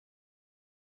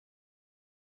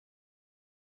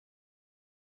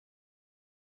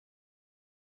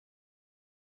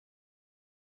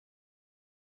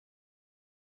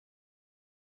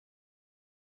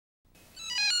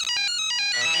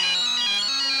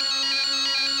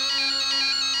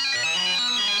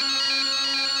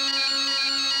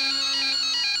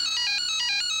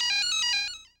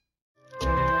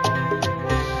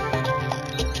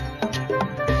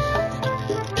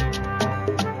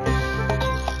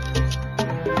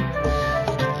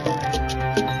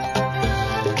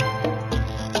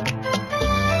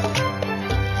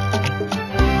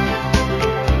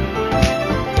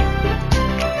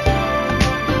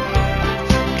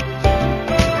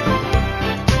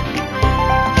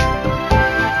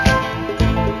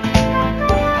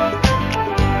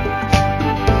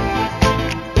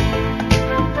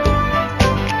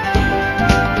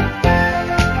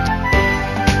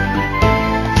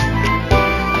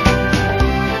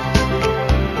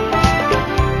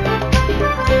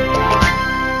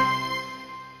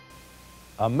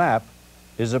A map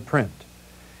is a print.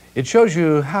 It shows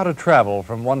you how to travel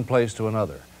from one place to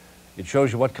another. It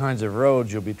shows you what kinds of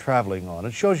roads you'll be traveling on.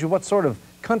 It shows you what sort of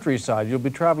countryside you'll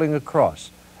be traveling across,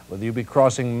 whether you'll be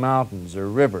crossing mountains or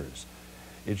rivers.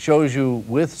 It shows you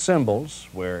with symbols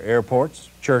where airports,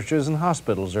 churches, and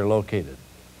hospitals are located.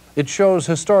 It shows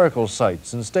historical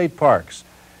sites and state parks.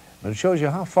 And it shows you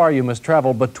how far you must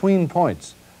travel between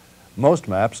points. Most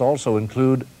maps also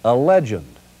include a legend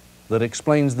that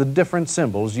explains the different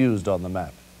symbols used on the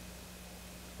map.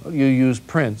 Well, you use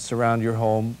prints around your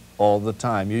home all the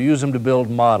time. You use them to build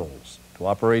models, to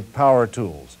operate power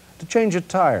tools, to change a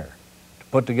tire, to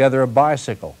put together a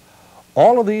bicycle.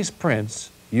 All of these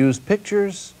prints use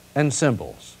pictures and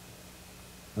symbols.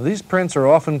 Now, these prints are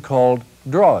often called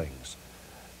drawings.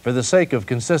 For the sake of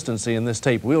consistency in this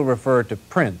tape, we'll refer to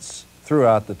prints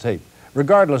throughout the tape.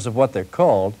 Regardless of what they're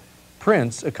called,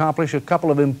 prints accomplish a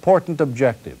couple of important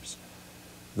objectives.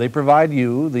 They provide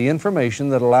you the information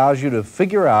that allows you to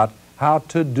figure out how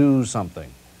to do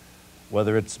something,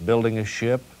 whether it's building a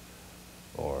ship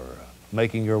or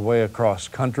making your way across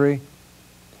country,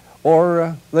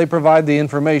 or they provide the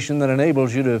information that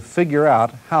enables you to figure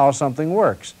out how something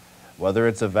works, whether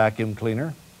it's a vacuum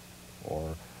cleaner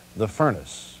or the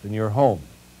furnace in your home.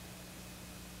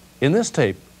 In this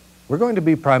tape, we're going to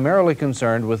be primarily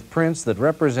concerned with prints that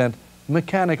represent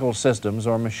mechanical systems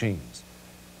or machines.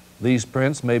 These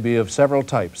prints may be of several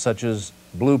types, such as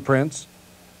blueprints,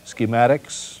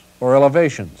 schematics, or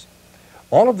elevations.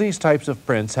 All of these types of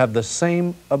prints have the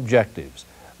same objectives.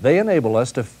 They enable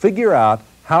us to figure out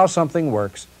how something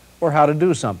works or how to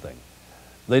do something.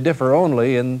 They differ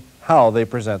only in how they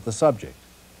present the subject.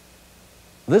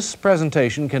 This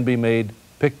presentation can be made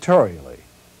pictorially,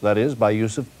 that is, by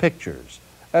use of pictures,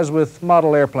 as with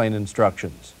model airplane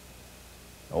instructions.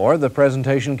 Or the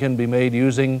presentation can be made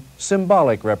using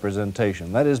symbolic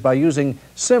representation, that is, by using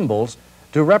symbols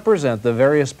to represent the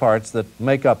various parts that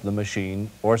make up the machine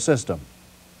or system.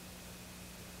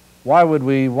 Why would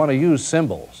we want to use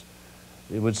symbols?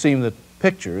 It would seem that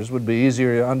pictures would be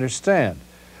easier to understand.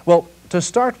 Well, to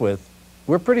start with,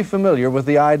 we're pretty familiar with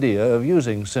the idea of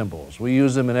using symbols. We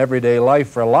use them in everyday life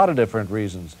for a lot of different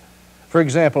reasons. For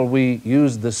example, we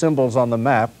use the symbols on the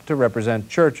map to represent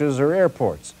churches or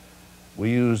airports.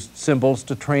 We use symbols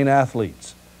to train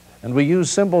athletes, and we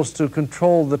use symbols to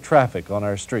control the traffic on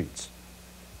our streets.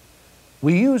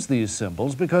 We use these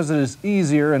symbols because it is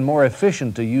easier and more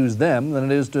efficient to use them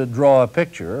than it is to draw a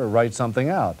picture or write something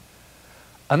out.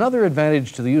 Another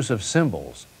advantage to the use of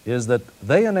symbols is that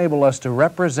they enable us to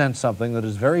represent something that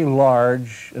is very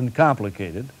large and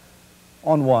complicated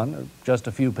on one or just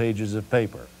a few pages of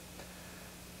paper.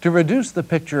 To reduce the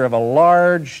picture of a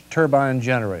large turbine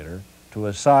generator to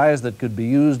a size that could be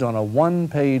used on a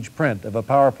one-page print of a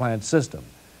power plant system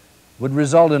would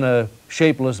result in a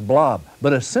shapeless blob.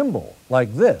 But a symbol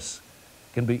like this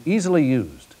can be easily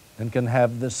used and can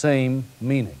have the same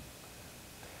meaning.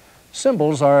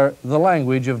 Symbols are the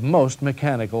language of most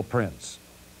mechanical prints.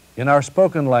 In our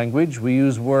spoken language, we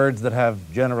use words that have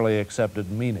generally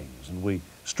accepted meanings, and we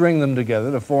string them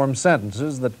together to form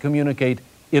sentences that communicate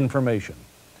information.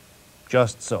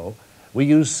 Just so, we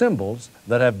use symbols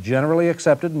that have generally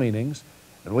accepted meanings,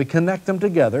 and we connect them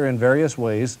together in various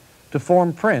ways to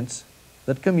form prints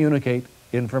that communicate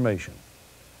information.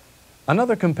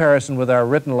 Another comparison with our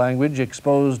written language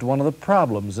exposed one of the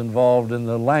problems involved in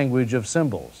the language of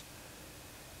symbols.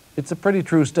 It's a pretty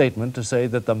true statement to say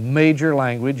that the major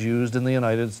language used in the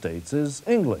United States is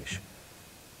English.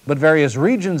 But various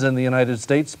regions in the United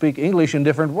States speak English in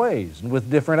different ways and with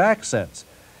different accents.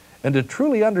 And to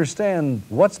truly understand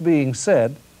what's being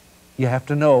said, you have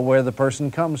to know where the person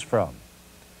comes from.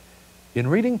 In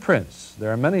reading prints,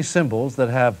 there are many symbols that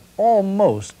have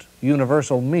almost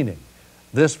universal meaning.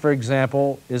 This, for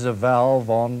example, is a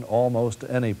valve on almost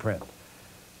any print.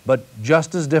 But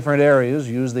just as different areas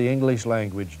use the English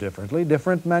language differently,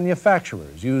 different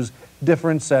manufacturers use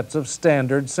different sets of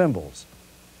standard symbols.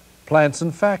 Plants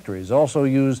and factories also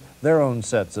use their own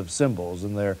sets of symbols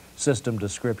in their system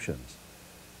descriptions.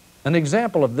 An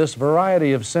example of this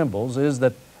variety of symbols is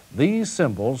that these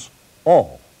symbols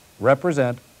all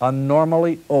represent a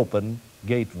normally open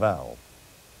gate valve.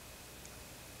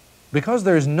 Because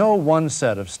there's no one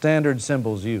set of standard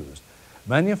symbols used,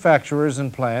 manufacturers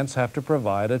and plants have to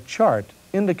provide a chart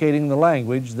indicating the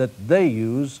language that they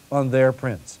use on their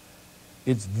prints.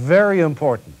 It's very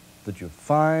important that you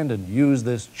find and use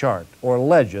this chart or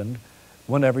legend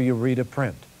whenever you read a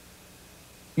print.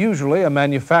 Usually, a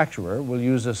manufacturer will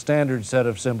use a standard set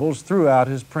of symbols throughout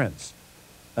his prints,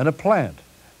 and a plant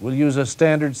will use a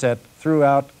standard set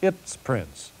throughout its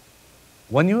prints.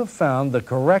 When you have found the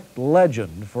correct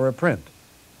legend for a print,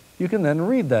 you can then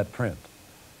read that print.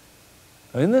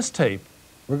 In this tape,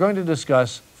 we're going to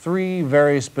discuss three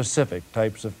very specific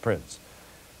types of prints.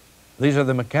 These are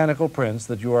the mechanical prints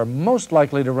that you are most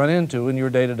likely to run into in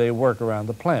your day-to-day work around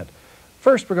the plant.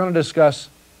 First, we're going to discuss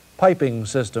piping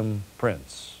system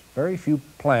prints. Very few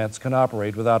plants can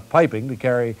operate without piping to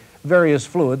carry various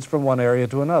fluids from one area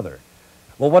to another.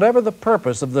 Well, whatever the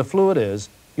purpose of the fluid is,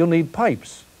 you'll need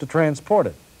pipes to transport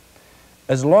it.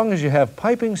 As long as you have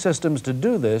piping systems to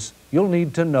do this, you'll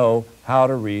need to know how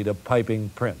to read a piping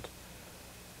print.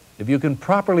 If you can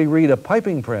properly read a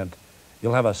piping print,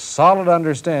 you'll have a solid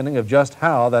understanding of just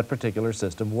how that particular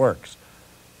system works.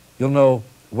 You'll know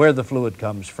where the fluid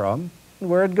comes from and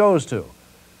where it goes to.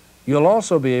 You'll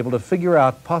also be able to figure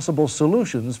out possible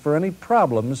solutions for any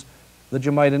problems that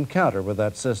you might encounter with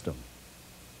that system.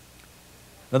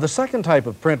 Now, the second type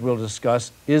of print we'll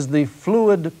discuss is the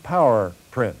fluid power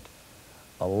print.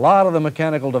 A lot of the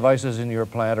mechanical devices in your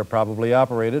plant are probably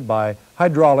operated by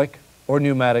hydraulic or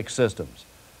pneumatic systems.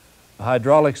 A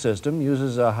hydraulic system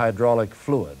uses a hydraulic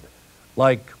fluid,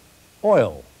 like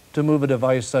oil, to move a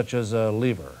device such as a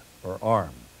lever or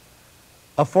arm.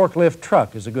 A forklift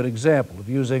truck is a good example of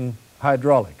using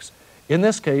hydraulics, in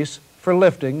this case for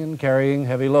lifting and carrying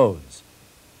heavy loads.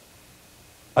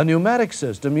 A pneumatic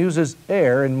system uses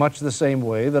air in much the same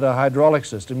way that a hydraulic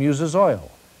system uses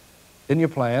oil. In your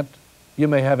plant, you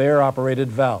may have air-operated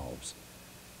valves.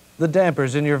 The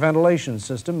dampers in your ventilation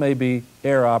system may be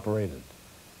air-operated,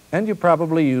 and you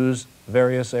probably use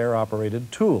various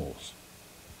air-operated tools.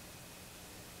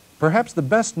 Perhaps the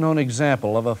best-known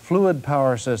example of a fluid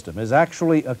power system is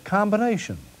actually a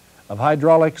combination of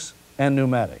hydraulics and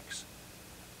pneumatics.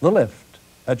 The lift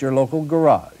at your local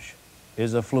garage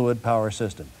is a fluid power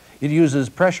system. It uses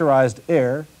pressurized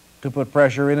air to put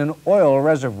pressure in an oil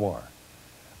reservoir.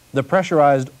 The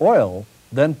pressurized oil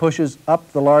then pushes up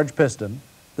the large piston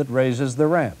that raises the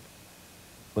ramp.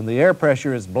 When the air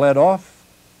pressure is bled off,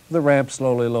 the ramp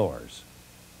slowly lowers.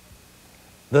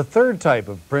 The third type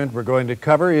of print we're going to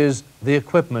cover is the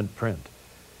equipment print.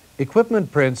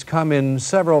 Equipment prints come in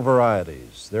several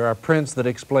varieties. There are prints that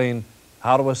explain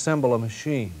how to assemble a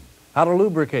machine, how to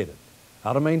lubricate it,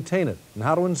 how to maintain it, and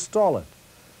how to install it.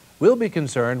 We'll be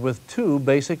concerned with two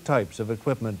basic types of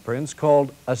equipment prints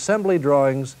called assembly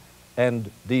drawings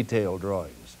and detail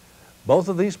drawings. Both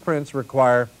of these prints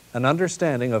require an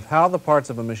understanding of how the parts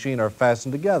of a machine are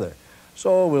fastened together.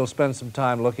 So we'll spend some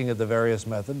time looking at the various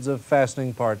methods of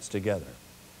fastening parts together.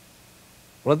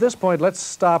 Well, at this point, let's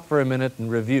stop for a minute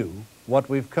and review what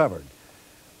we've covered.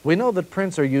 We know that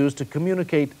prints are used to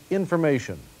communicate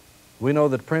information. We know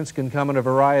that prints can come in a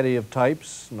variety of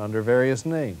types and under various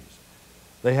names.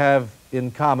 They have in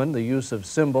common the use of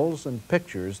symbols and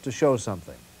pictures to show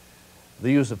something.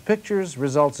 The use of pictures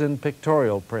results in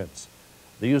pictorial prints.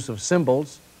 The use of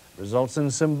symbols results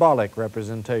in symbolic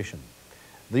representation.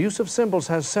 The use of symbols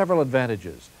has several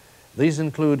advantages. These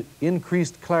include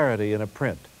increased clarity in a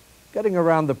print, getting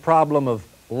around the problem of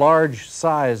large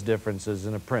size differences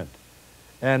in a print,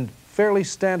 and fairly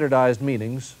standardized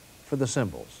meanings for the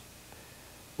symbols.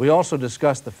 We also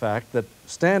discussed the fact that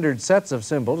standard sets of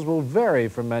symbols will vary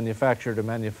from manufacturer to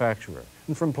manufacturer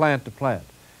and from plant to plant,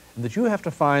 and that you have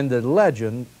to find the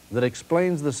legend that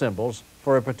explains the symbols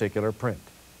for a particular print.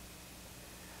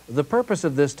 The purpose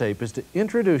of this tape is to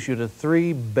introduce you to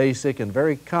three basic and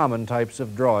very common types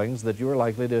of drawings that you are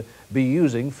likely to be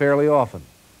using fairly often: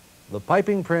 the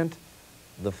piping print,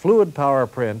 the fluid power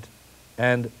print,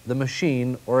 and the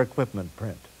machine or equipment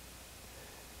print.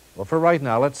 Well, for right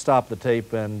now, let's stop the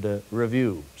tape and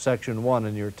review Section 1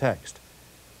 in your text.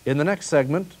 In the next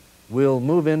segment, we'll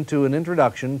move into an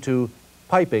introduction to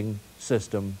piping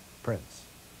system prints.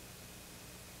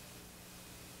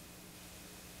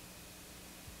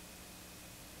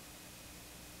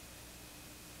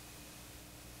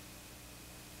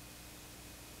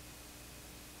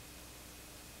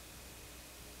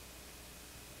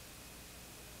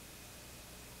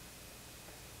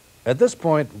 At this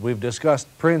point, we've discussed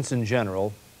prints in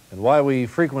general and why we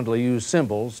frequently use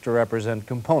symbols to represent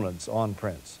components on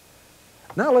prints.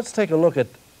 Now let's take a look at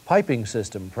piping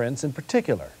system prints in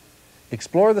particular.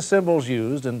 Explore the symbols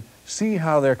used and see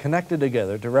how they're connected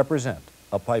together to represent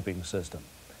a piping system.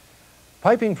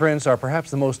 Piping prints are perhaps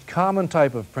the most common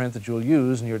type of print that you'll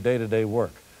use in your day-to-day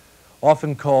work,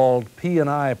 often called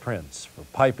P&I prints for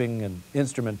piping and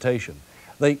instrumentation.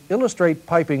 They illustrate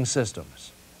piping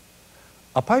systems.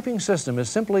 A piping system is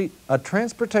simply a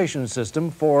transportation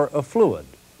system for a fluid,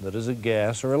 that is a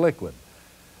gas or a liquid.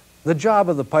 The job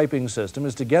of the piping system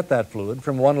is to get that fluid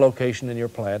from one location in your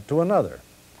plant to another.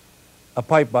 A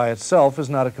pipe by itself is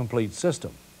not a complete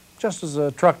system. Just as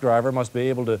a truck driver must be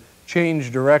able to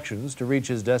change directions to reach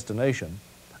his destination,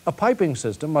 a piping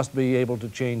system must be able to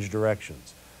change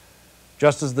directions.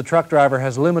 Just as the truck driver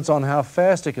has limits on how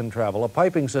fast it can travel, a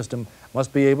piping system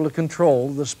must be able to control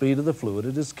the speed of the fluid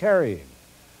it is carrying.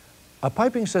 A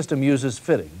piping system uses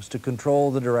fittings to control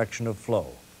the direction of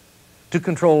flow. To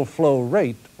control flow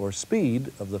rate or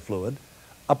speed of the fluid,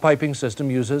 a piping system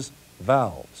uses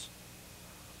valves.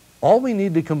 All we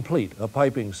need to complete a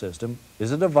piping system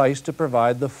is a device to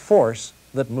provide the force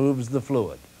that moves the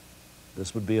fluid.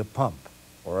 This would be a pump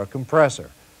or a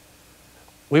compressor.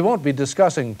 We won't be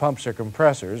discussing pumps or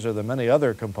compressors or the many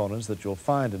other components that you'll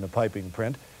find in a piping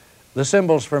print. The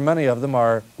symbols for many of them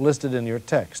are listed in your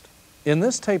text. In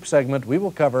this tape segment, we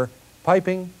will cover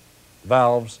piping,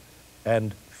 valves,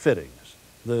 and fittings,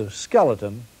 the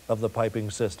skeleton of the piping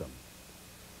system.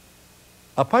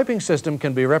 A piping system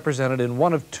can be represented in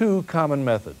one of two common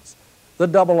methods, the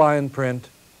double-line print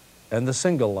and the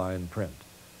single-line print.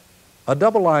 A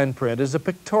double-line print is a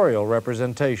pictorial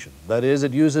representation. That is,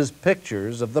 it uses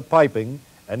pictures of the piping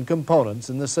and components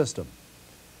in the system.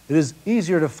 It is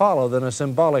easier to follow than a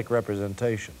symbolic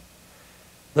representation.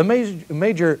 The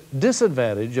major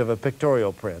disadvantage of a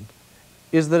pictorial print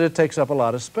is that it takes up a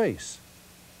lot of space.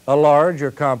 A large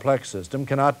or complex system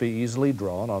cannot be easily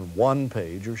drawn on one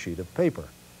page or sheet of paper.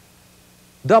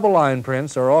 Double-line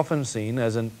prints are often seen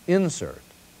as an insert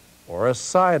or a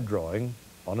side drawing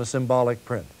on a symbolic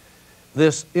print.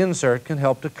 This insert can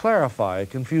help to clarify a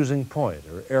confusing point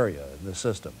or area in the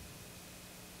system.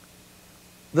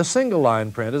 The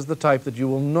single-line print is the type that you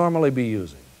will normally be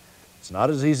using. It's not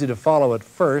as easy to follow at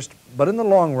first, but in the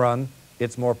long run,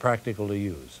 it's more practical to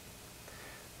use.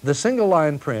 The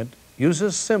single-line print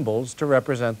uses symbols to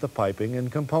represent the piping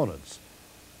and components.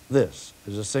 This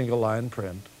is a single-line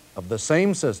print of the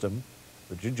same system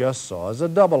that you just saw as a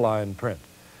double-line print.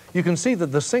 You can see that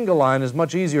the single line is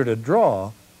much easier to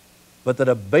draw, but that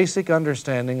a basic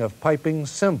understanding of piping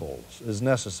symbols is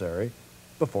necessary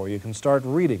before you can start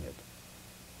reading it.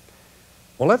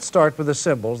 Well, let's start with the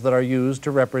symbols that are used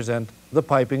to represent the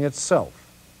piping itself.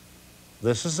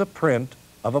 This is a print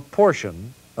of a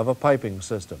portion of a piping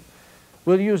system.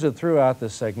 We'll use it throughout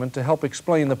this segment to help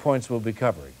explain the points we'll be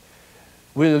covering.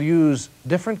 We'll use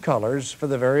different colors for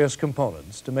the various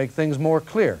components to make things more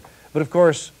clear. But of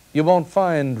course, you won't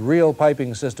find real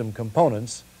piping system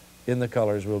components in the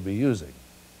colors we'll be using.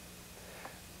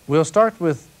 We'll start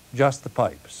with just the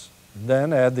pipes,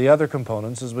 then add the other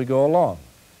components as we go along.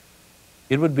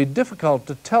 It would be difficult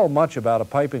to tell much about a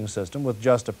piping system with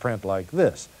just a print like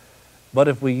this, but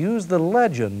if we use the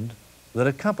legend that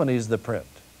accompanies the print,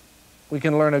 we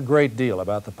can learn a great deal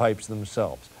about the pipes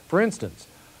themselves. For instance,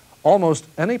 almost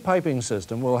any piping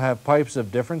system will have pipes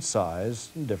of different size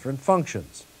and different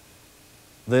functions.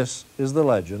 This is the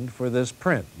legend for this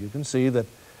print. You can see that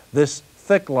this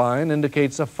thick line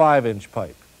indicates a 5-inch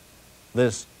pipe.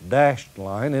 This dashed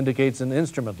line indicates an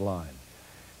instrument line.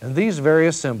 And these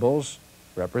various symbols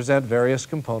represent various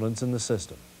components in the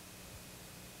system.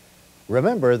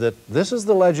 Remember that this is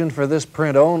the legend for this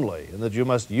print only, and that you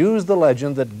must use the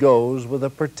legend that goes with a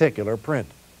particular print.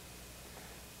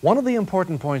 One of the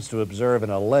important points to observe in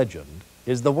a legend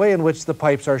is the way in which the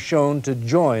pipes are shown to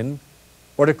join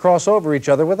or to cross over each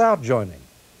other without joining.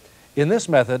 In this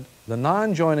method, the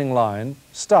non-joining line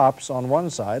stops on one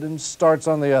side and starts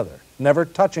on the other, never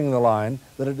touching the line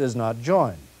that it does not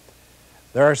join.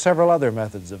 There are several other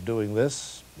methods of doing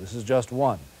this. This is just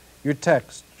one. Your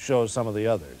text shows some of the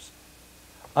others.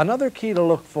 Another key to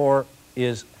look for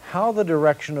is how the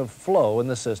direction of flow in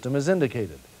the system is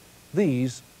indicated.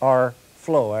 These are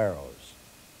flow arrows.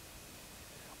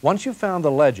 Once you've found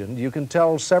the legend, you can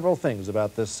tell several things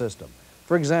about this system.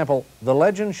 For example, the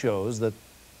legend shows that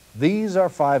these are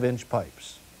 5-inch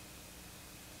pipes.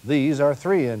 These are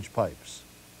 3-inch pipes.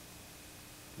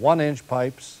 1-inch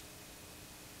pipes,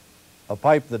 a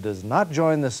pipe that does not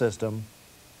join the system,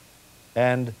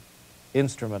 and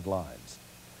instrument lines.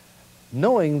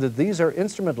 Knowing that these are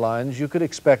instrument lines, you could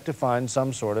expect to find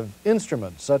some sort of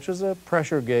instrument, such as a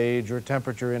pressure gauge or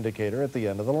temperature indicator at the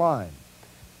end of the line.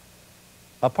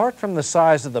 Apart from the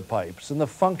size of the pipes and the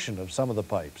function of some of the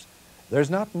pipes, there's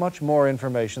not much more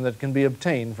information that can be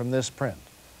obtained from this print.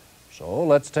 So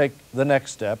let's take the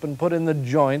next step and put in the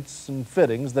joints and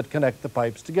fittings that connect the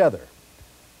pipes together.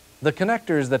 The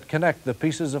connectors that connect the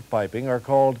pieces of piping are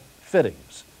called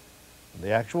fittings.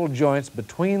 The actual joints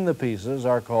between the pieces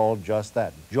are called just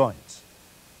that, joints.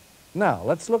 Now,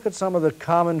 let's look at some of the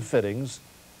common fittings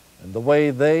and the way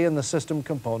they and the system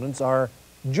components are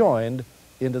joined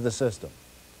into the system.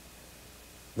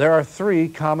 There are 3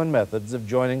 common methods of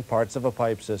joining parts of a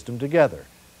pipe system together.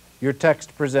 Your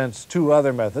text presents 2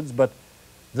 other methods, but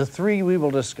The three we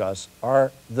will discuss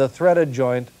are the threaded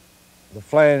joint, the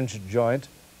flanged joint,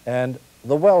 and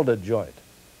the welded joint.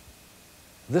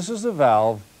 This is a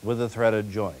valve with a threaded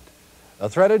joint. A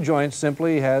threaded joint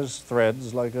simply has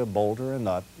threads like a bolt or a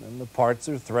nut, and the parts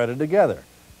are threaded together.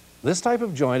 This type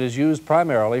of joint is used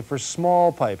primarily for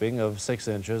small piping of 6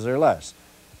 inches or less.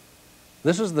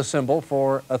 This is the symbol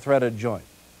for a threaded joint,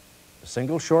 a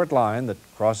single short line that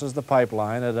crosses the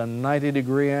pipeline at a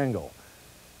 90-degree angle.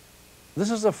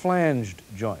 This is a flanged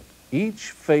joint.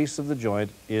 Each face of the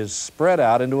joint is spread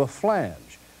out into a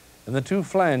flange, and the two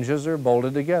flanges are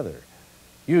bolted together,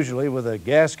 usually with a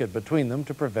gasket between them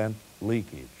to prevent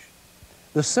leakage.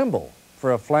 The symbol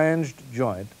for a flanged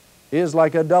joint is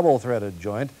like a double-threaded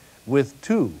joint with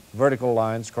 2 vertical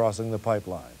lines crossing the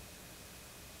pipeline.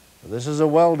 This is a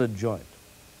welded joint.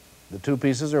 The 2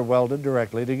 pieces are welded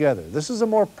directly together. This is a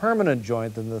more permanent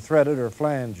joint than the threaded or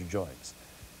flanged joints.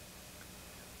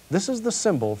 This is the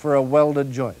symbol for a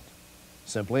welded joint,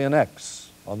 simply an X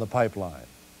on the pipeline.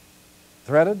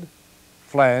 Threaded,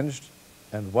 flanged,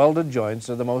 and welded joints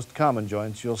are the most common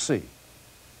joints you'll see.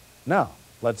 Now,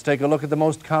 let's take a look at the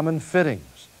most common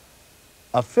fittings.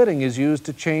 A fitting is used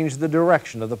to change the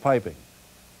direction of the piping,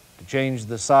 to change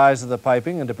the size of the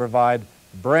piping, and to provide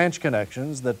branch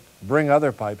connections that bring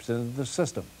other pipes into the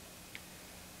system.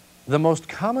 The most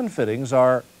common fittings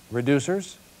are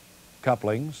reducers,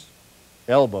 couplings,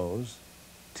 elbows,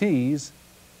 T's,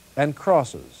 and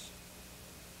crosses.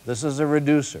 This is a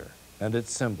reducer and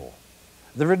its symbol.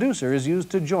 The reducer is used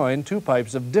to join 2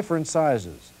 pipes of different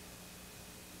sizes.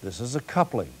 This is a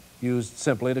coupling, used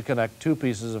simply to connect 2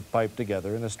 pieces of pipe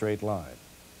together in a straight line.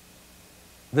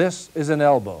 This is an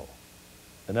elbow.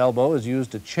 An elbow is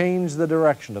used to change the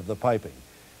direction of the piping.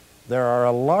 There are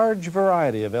a large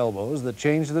variety of elbows that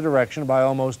change the direction by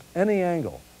almost any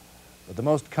angle, but the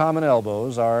most common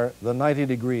elbows are the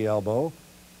 90-degree elbow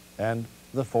and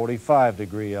the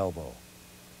 45-degree elbow.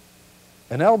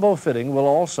 An elbow fitting will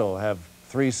also have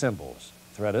 3 symbols: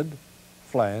 threaded,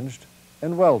 flanged,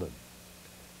 and welded.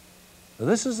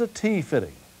 This is a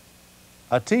T-fitting.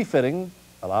 A T-fitting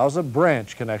allows a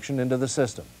branch connection into the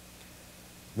system.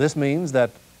 This means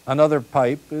that another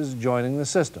pipe is joining the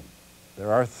system.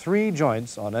 There are 3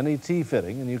 joints on any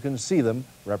T-fitting, and you can see them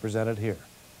represented here.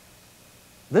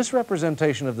 This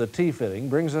representation of the T-fitting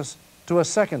brings us to a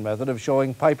second method of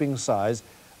showing piping size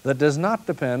that does not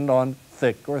depend on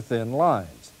thick or thin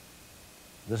lines.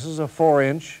 This is a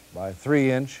 4-inch by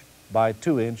 3-inch by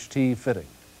 2-inch T-fitting.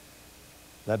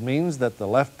 That means that the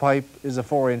left pipe is a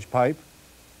 4-inch pipe,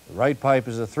 the right pipe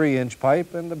is a 3-inch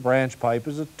pipe, and the branch pipe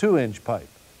is a 2-inch pipe.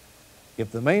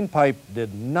 If the main pipe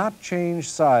did not change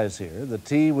size here, the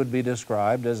T would be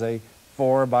described as a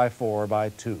 4 by 4 by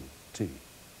 2 T.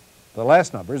 The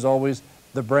last number is always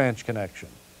the branch connection.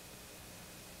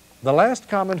 The last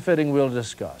common fitting we'll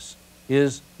discuss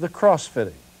is the cross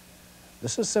fitting.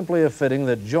 This is simply a fitting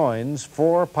that joins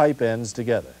 4 pipe ends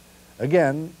together.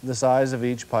 Again, the size of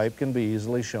each pipe can be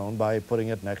easily shown by putting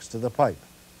it next to the pipe.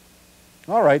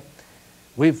 All right,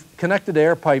 we've connected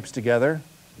air pipes together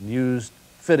and used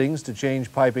fittings to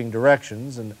change piping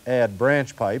directions and add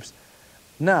branch pipes.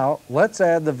 Now, let's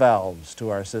add the valves to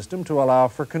our system to allow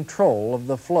for control of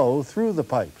the flow through the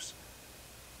pipes.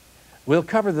 We'll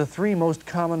cover the 3 most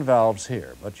common valves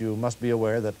here, but you must be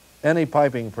aware that any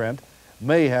piping print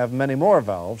may have many more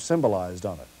valves symbolized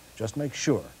on it. Just make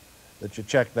sure that you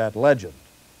check that legend.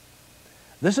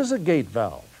 This is a gate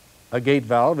valve. A gate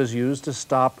valve is used to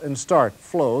stop and start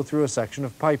flow through a section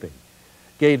of piping.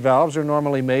 Gate valves are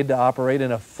normally made to operate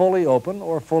in a fully open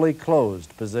or fully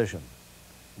closed position.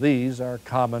 These are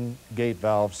common gate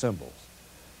valve symbols.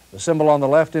 The symbol on the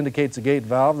left indicates a gate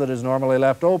valve that is normally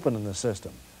left open in the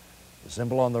system. The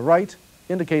symbol on the right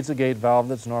indicates a gate valve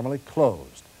that's normally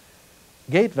closed.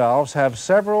 Gate valves have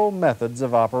several methods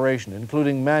of operation,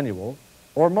 including manual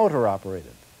or motor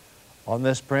operated. On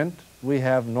this print, we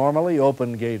have normally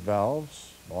open gate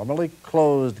valves, normally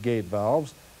closed gate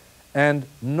valves, and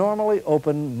normally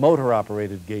open motor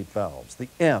operated gate valves. The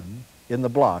M in the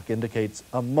block indicates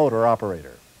a motor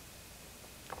operator.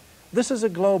 This is a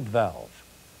globe valve.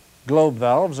 Globe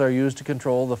valves are used to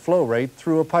control the flow rate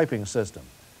through a piping system.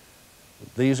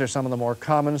 These are some of the more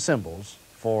common symbols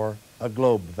for a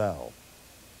globe valve.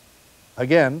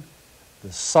 Again,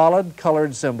 the solid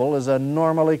colored symbol is a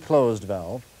normally closed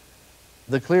valve.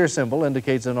 The clear symbol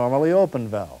indicates a normally open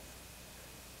valve.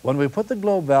 When we put the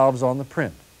globe valves on the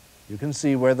print, you can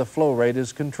see where the flow rate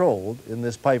is controlled in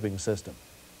this piping system.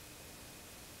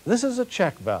 This is a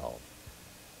check valve.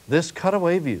 This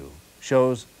cutaway view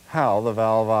shows how the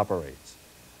valve operates.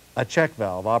 A check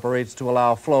valve operates to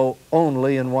allow flow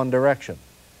only in one direction.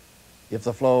 If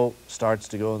the flow starts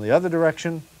to go in the other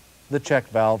direction, the check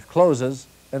valve closes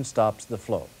and stops the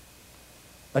flow.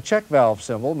 A check valve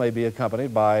symbol may be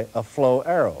accompanied by a flow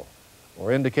arrow,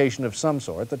 or indication of some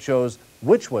sort that shows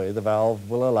which way the valve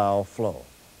will allow flow.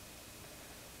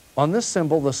 On this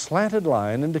symbol, the slanted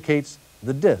line indicates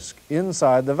the disc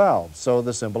inside the valve, so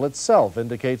the symbol itself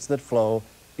indicates that flow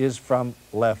is from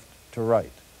left to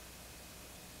right.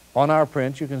 On our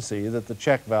print, you can see that the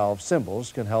check valve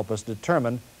symbols can help us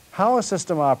determine how a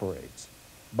system operates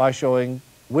by showing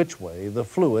which way the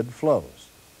fluid flows.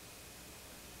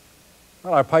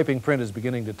 Well, our piping print is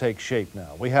beginning to take shape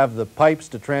now. We have the pipes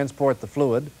to transport the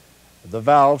fluid, the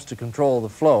valves to control the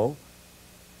flow.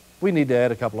 We need to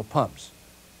add a couple of pumps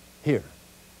here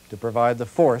to provide the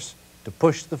force to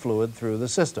push the fluid through the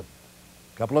system,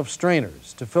 a couple of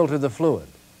strainers to filter the fluid,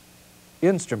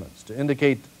 instruments to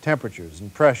indicate temperatures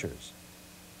and pressures,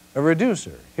 a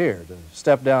reducer here to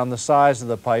step down the size of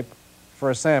the pipe for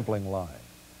a sampling line,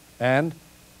 and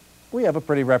we have a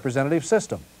pretty representative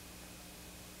system.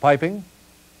 Piping,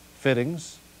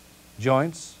 fittings,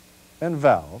 joints, and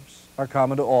valves are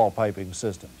common to all piping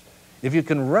systems. If you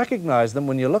can recognize them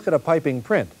when you look at a piping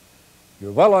print,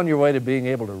 you're well on your way to being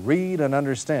able to read and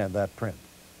understand that print.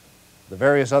 The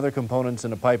various other components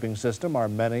in a piping system are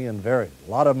many and varied.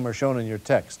 A lot of them are shown in your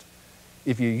text.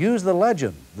 If you use the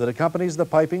legend that accompanies the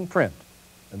piping print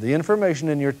and the information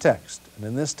in your text and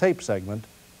in this tape segment,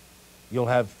 you'll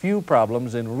have few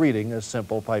problems in reading a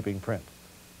simple piping print.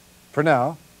 For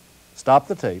now, stop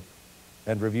the tape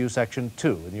and review section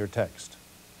 2 in your text.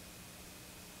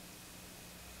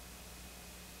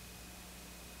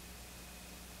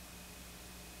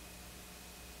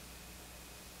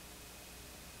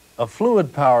 A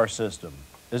fluid power system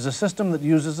is a system that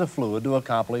uses a fluid to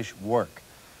accomplish work.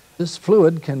 This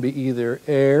fluid can be either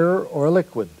air or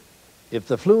liquid. If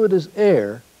the fluid is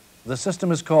air, the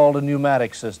system is called a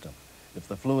pneumatic system. If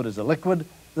the fluid is a liquid,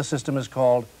 the system is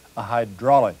called a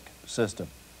hydraulic system.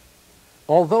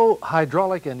 Although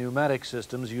hydraulic and pneumatic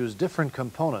systems use different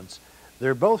components,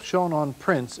 they're both shown on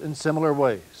prints in similar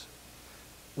ways.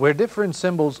 Where different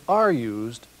symbols are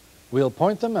used, we'll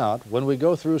point them out when we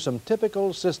go through some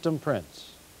typical system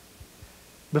prints.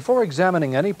 Before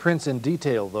examining any prints in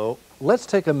detail, though, let's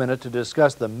take a minute to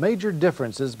discuss the major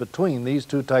differences between these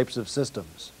two types of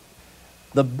systems.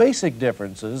 The basic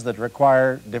differences that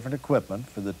require different equipment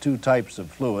for the two types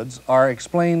of fluids are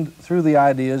explained through the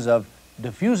ideas of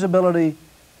diffusibility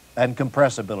and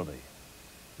compressibility.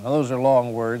 Now, those are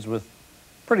long words with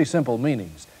pretty simple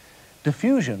meanings.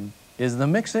 Diffusion is the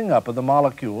mixing up of the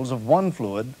molecules of one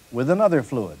fluid with another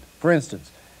fluid. For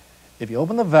instance, if you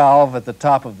open the valve at the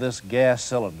top of this gas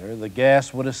cylinder, the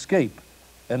gas would escape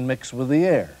and mix with the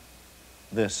air.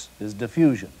 This is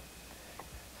diffusion.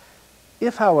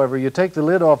 If, however, you take the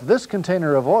lid off this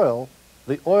container of oil,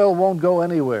 the oil won't go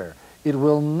anywhere. It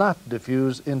will not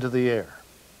diffuse into the air.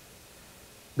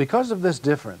 Because of this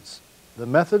difference, the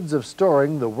methods of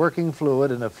storing the working fluid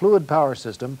in a fluid power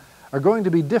system are going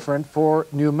to be different for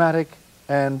pneumatic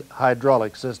and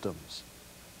hydraulic systems.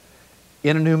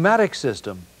 In a pneumatic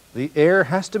system, the air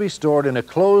has to be stored in a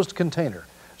closed container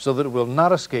so that it will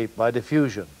not escape by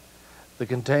diffusion. The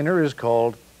container is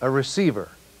called a receiver.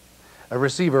 A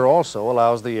receiver also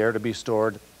allows the air to be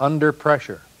stored under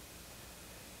pressure.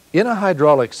 In a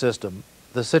hydraulic system,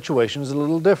 the situation is a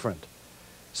little different.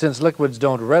 Since liquids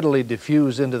don't readily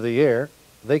diffuse into the air,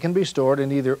 they can be stored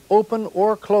in either open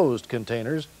or closed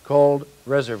containers called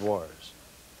reservoirs.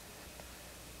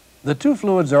 The two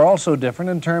fluids are also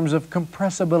different in terms of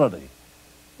compressibility.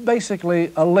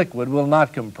 Basically, a liquid will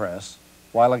not compress,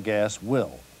 while a gas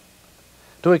will.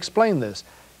 To explain this,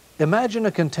 imagine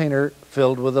a container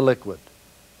filled with a liquid.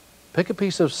 Pick a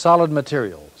piece of solid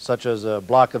material, such as a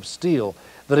block of steel,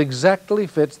 that exactly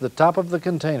fits the top of the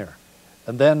container,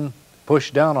 and then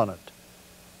push down on it.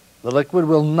 The liquid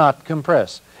will not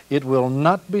compress. It will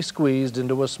not be squeezed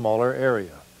into a smaller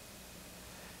area.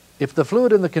 If the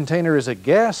fluid in the container is a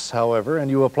gas, however, and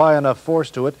you apply enough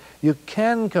force to it, you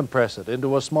can compress it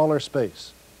into a smaller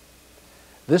space.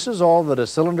 This is all that a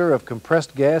cylinder of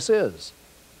compressed gas is,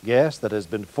 gas that has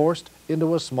been forced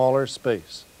into a smaller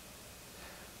space.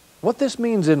 What this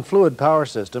means in fluid power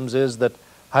systems is that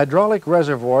hydraulic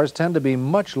reservoirs tend to be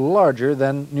much larger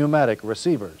than pneumatic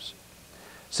receivers.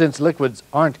 Since liquids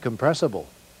aren't compressible,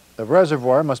 a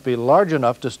reservoir must be large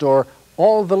enough to store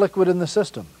all the liquid in the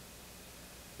system.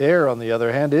 Air, on the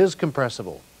other hand, is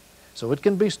compressible, so it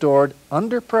can be stored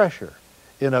under pressure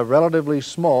in a relatively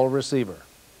small receiver.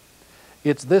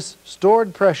 It's this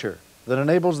stored pressure that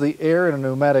enables the air in a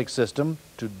pneumatic system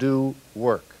to do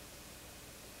work.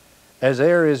 As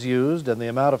air is used and the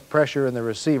amount of pressure in the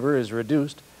receiver is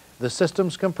reduced, the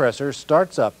system's compressor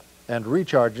starts up and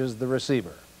recharges the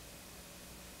receiver.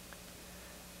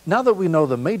 Now that we know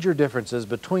the major differences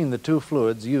between the two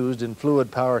fluids used in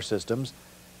fluid power systems,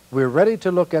 we're ready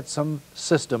to look at some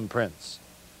system prints.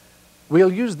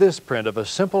 We'll use this print of a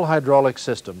simple hydraulic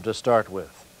system to start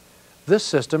with. This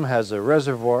system has a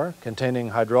reservoir containing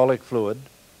hydraulic fluid,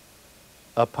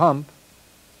 a pump,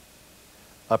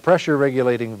 a pressure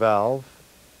regulating valve,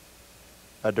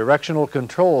 a directional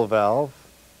control valve,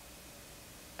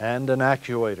 and an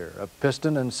actuator, a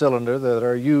piston and cylinder that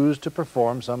are used to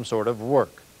perform some sort of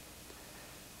work.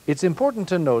 It's important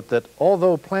to note that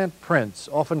although plant prints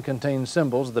often contain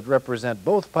symbols that represent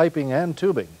both piping and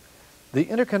tubing, the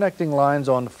interconnecting lines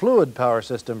on fluid power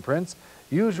system prints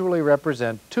usually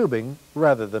represent tubing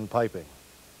rather than piping.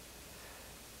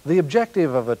 The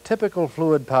objective of a typical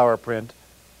fluid power print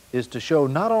is to show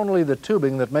not only the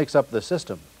tubing that makes up the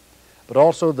system, but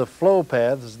also the flow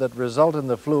paths that result in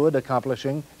the fluid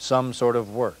accomplishing some sort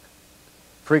of work.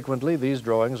 Frequently, these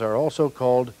drawings are also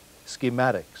called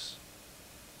schematics.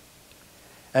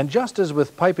 And just as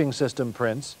with piping system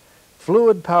prints,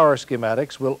 fluid power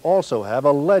schematics will also have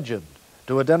a legend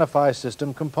to identify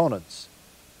system components,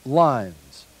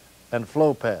 lines, and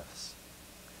flow paths.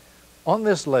 On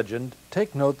this legend,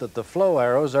 take note that the flow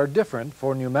arrows are different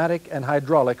for pneumatic and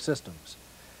hydraulic systems.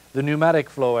 The pneumatic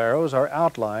flow arrows are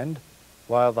outlined,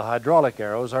 while the hydraulic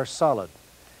arrows are solid.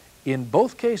 In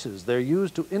both cases, they're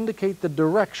used to indicate the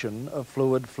direction of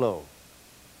fluid flow.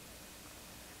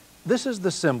 This is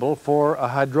the symbol for a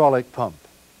hydraulic pump,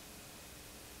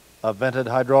 a vented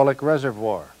hydraulic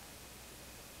reservoir,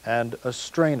 and a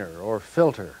strainer or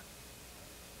filter.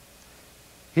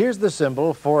 Here's the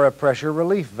symbol for a pressure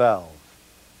relief valve,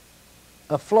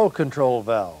 a flow control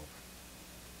valve,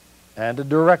 and a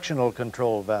directional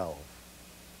control valve.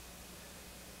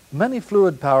 Many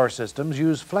fluid power systems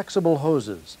use flexible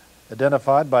hoses,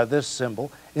 identified by this symbol,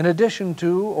 in addition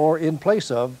to or in place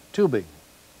of tubing.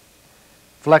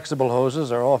 Flexible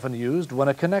hoses are often used when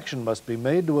a connection must be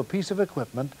made to a piece of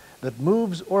equipment that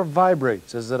moves or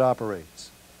vibrates as it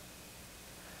operates.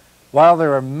 While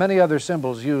there are many other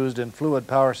symbols used in fluid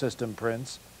power system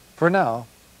prints, for now,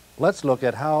 let's look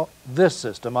at how this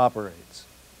system operates.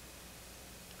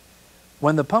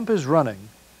 When the pump is running,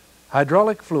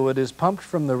 hydraulic fluid is pumped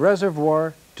from the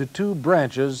reservoir to two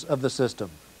branches of the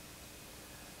system.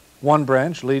 One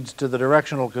branch leads to the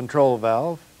directional control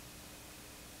valve.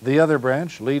 The other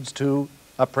branch leads to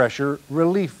a pressure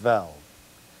relief valve.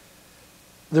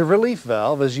 The relief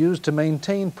valve is used to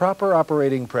maintain proper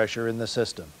operating pressure in the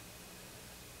system.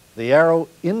 The arrow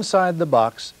inside the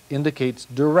box indicates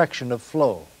direction of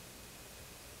flow.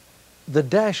 The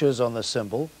dashes on the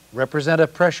symbol represent a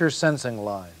pressure sensing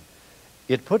line.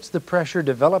 It puts the pressure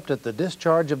developed at the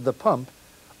discharge of the pump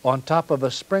on top of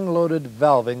a spring-loaded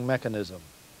valving mechanism.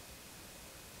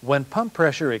 When pump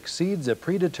pressure exceeds a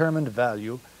predetermined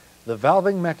value, the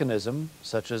valving mechanism,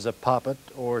 such as a poppet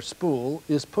or spool,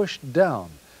 is pushed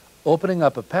down, opening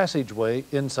up a passageway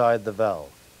inside the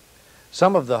valve.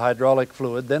 Some of the hydraulic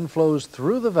fluid then flows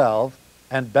through the valve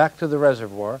and back to the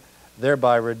reservoir,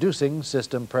 thereby reducing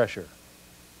system pressure.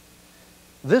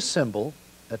 This symbol,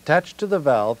 attached to the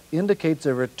valve, indicates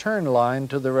a return line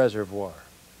to the reservoir.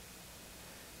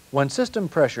 When system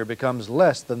pressure becomes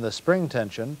less than the spring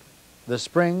tension, the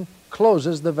spring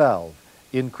closes the valve,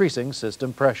 increasing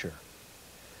system pressure.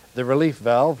 The relief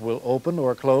valve will open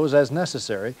or close as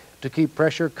necessary to keep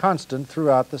pressure constant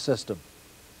throughout the system.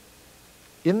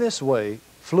 In this way,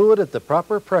 fluid at the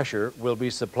proper pressure will be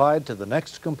supplied to the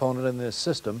next component in this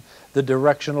system, the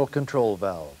directional control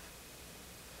valve.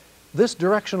 This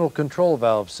directional control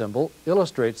valve symbol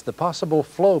illustrates the possible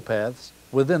flow paths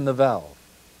within the valve.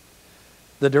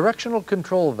 The directional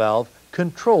control valve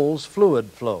controls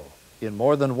fluid flow in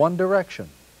more than one direction,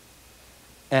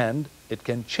 and it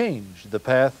can change the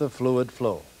path of fluid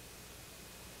flow.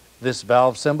 This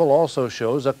valve symbol also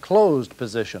shows a closed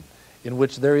position in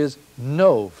which there is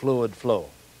no fluid flow.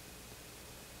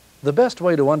 The best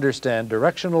way to understand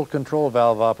directional control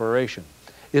valve operation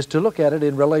is to look at it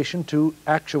in relation to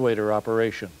actuator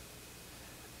operation.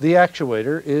 The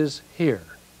actuator is here.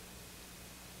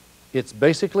 It's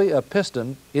basically a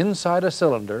piston inside a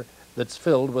cylinder that's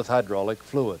filled with hydraulic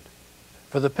fluid.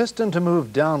 For the piston to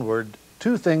move downward,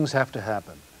 two things have to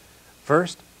happen.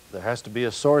 First, there has to be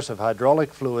a source of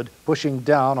hydraulic fluid pushing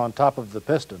down on top of the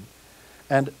piston.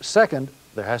 And second,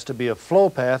 there has to be a flow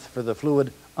path for the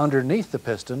fluid underneath the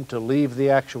piston to leave the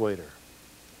actuator.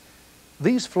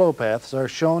 These flow paths are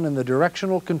shown in the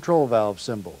directional control valve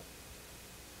symbol.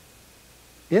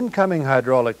 Incoming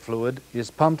hydraulic fluid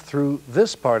is pumped through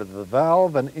this part of the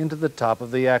valve and into the top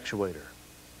of the actuator.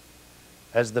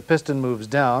 As the piston moves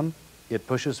down, it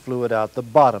pushes fluid out the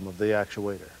bottom of the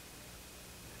actuator.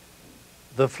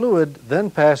 The fluid then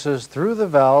passes through the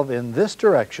valve in this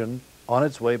direction on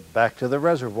its way back to the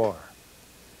reservoir.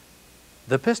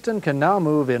 The piston can now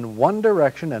move in one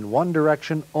direction and one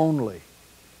direction only,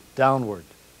 downward.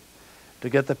 To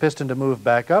get the piston to move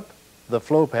back up, the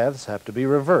flow paths have to be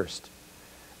reversed.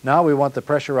 Now we want the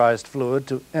pressurized fluid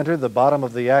to enter the bottom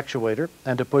of the actuator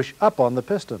and to push up on the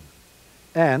piston.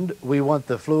 And we want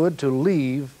the fluid to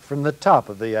leave from the top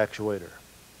of the actuator.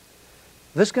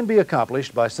 This can be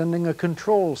accomplished by sending a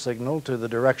control signal to the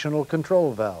directional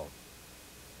control valve.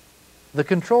 The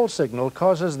control signal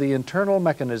causes the internal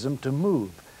mechanism to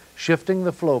move, shifting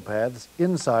the flow paths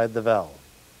inside the valve.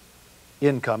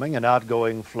 Incoming and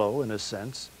outgoing flow, in a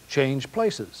sense, change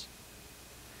places.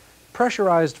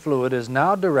 Pressurized fluid is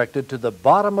now directed to the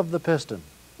bottom of the piston,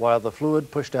 while the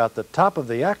fluid pushed out the top of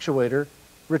the actuator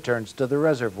returns to the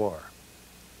reservoir.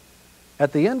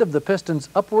 At the end of the piston's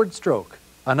upward stroke,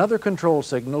 another control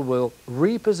signal will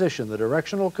reposition the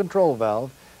directional control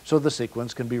valve so the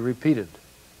sequence can be repeated.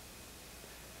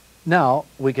 Now,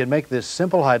 we can make this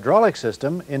simple hydraulic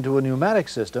system into a pneumatic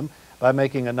system by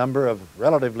making a number of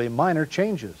relatively minor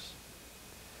changes.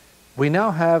 We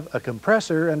now have a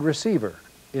compressor and receiver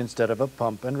instead of a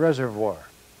pump and reservoir.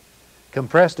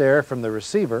 Compressed air from the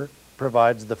receiver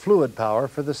provides the fluid power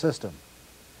for the system.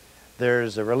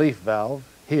 There's a relief valve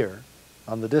here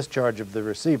on the discharge of the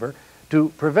receiver to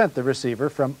prevent the receiver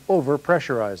from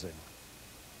over-pressurizing.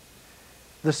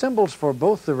 The symbols for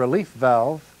both the relief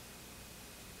valve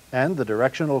and the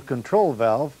directional control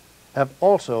valve have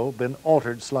also been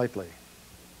altered slightly.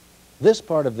 This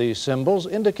part of these symbols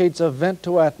indicates a vent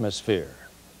to atmosphere.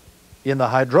 In the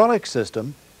hydraulic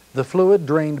system, the fluid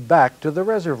drained back to the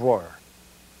reservoir.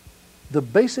 The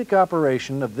basic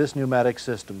operation of this pneumatic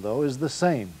system, though, is the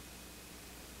same.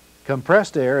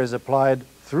 Compressed air is applied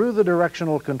through the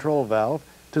directional control valve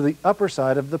to the upper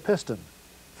side of the piston,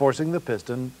 forcing the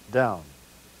piston down.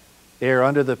 Air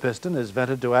under the piston is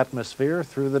vented to atmosphere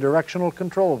through the directional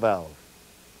control valve.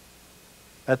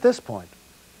 At this point,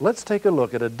 let's take a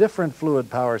look at a different fluid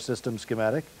power system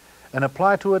schematic and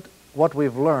apply to it what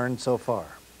we've learned so far.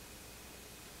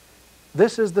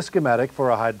 This is the schematic for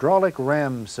a hydraulic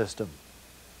ram system.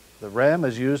 The ram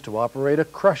is used to operate a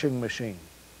crushing machine.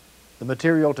 The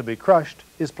material to be crushed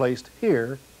is placed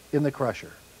here in the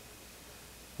crusher.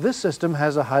 This system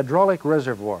has a hydraulic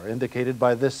reservoir indicated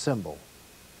by this symbol.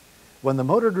 When the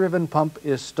motor-driven pump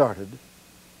is started,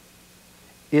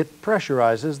 it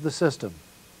pressurizes the system.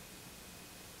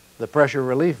 The pressure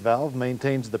relief valve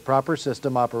maintains the proper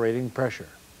system operating pressure.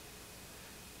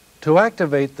 To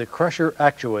activate the crusher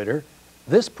actuator,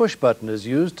 this push button is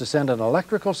used to send an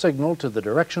electrical signal to the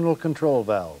directional control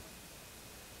valve.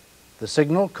 The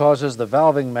signal causes the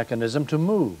valving mechanism to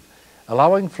move,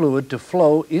 allowing fluid to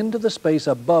flow into the space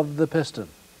above the piston.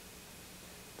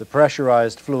 The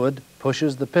pressurized fluid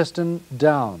pushes the piston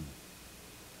down.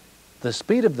 The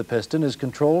speed of the piston is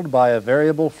controlled by a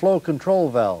variable flow control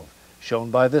valve,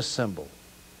 shown by this symbol.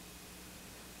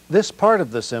 This part of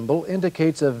the symbol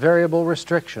indicates a variable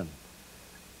restriction.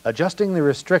 Adjusting the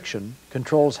restriction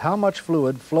controls how much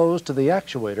fluid flows to the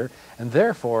actuator and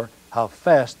therefore how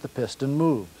fast the piston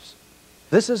moves.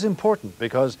 This is important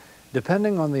because,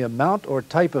 depending on the amount or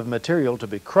type of material to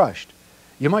be crushed,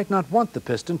 you might not want the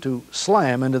piston to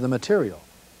slam into the material.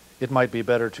 It might be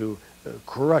better to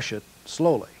crush it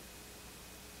slowly.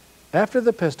 After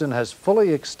the piston has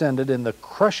fully extended in the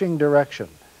crushing direction,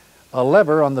 a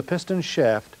lever on the piston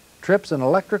shaft trips an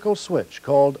electrical switch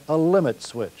called a limit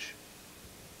switch.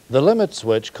 The limit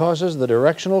switch causes the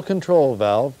directional control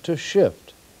valve to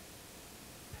shift,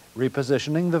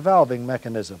 repositioning the valving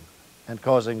mechanism and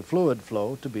causing fluid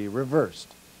flow to be reversed.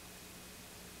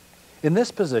 In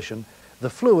this position, the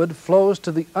fluid flows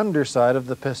to the underside of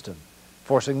the piston,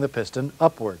 forcing the piston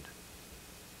upward.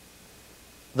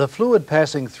 The fluid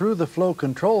passing through the flow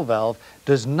control valve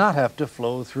does not have to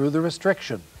flow through the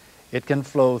restriction. It can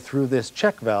flow through this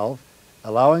check valve,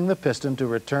 allowing the piston to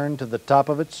return to the top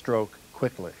of its stroke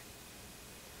quickly.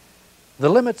 The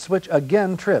limit switch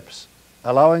again trips,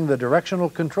 allowing the directional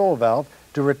control valve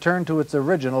to return to its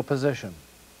original position.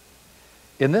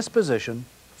 In this position,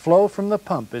 flow from the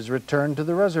pump is returned to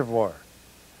the reservoir.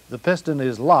 The piston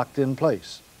is locked in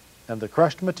place, and the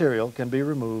crushed material can be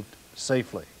removed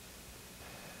safely.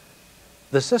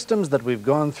 The systems that we've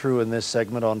gone through in this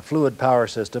segment on fluid power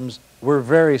systems were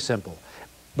very simple,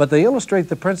 but they illustrate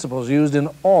the principles used in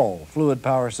all fluid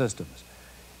power systems.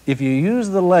 If you use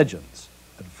the legends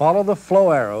and follow the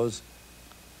flow arrows,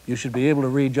 you should be able to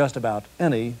read just about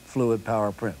any fluid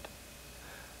power print.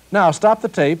 Now stop the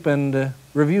tape and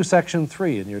review section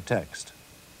 3 in your text.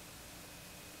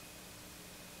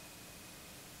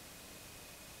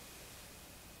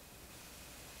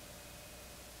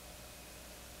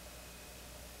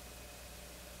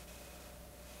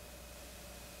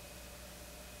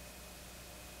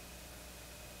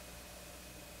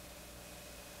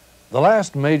 The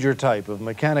last major type of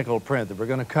mechanical print that we're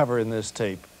going to cover in this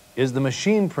tape is the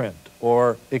machine print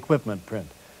or equipment print.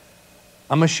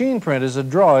 A machine print is a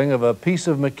drawing of a piece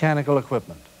of mechanical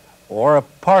equipment or a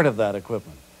part of that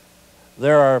equipment.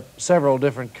 There are several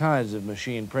different kinds of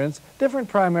machine prints, different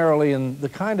primarily in the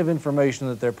kind of information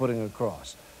that they're putting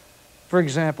across. For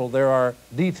example, there are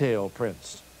detail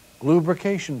prints,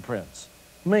 lubrication prints,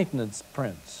 maintenance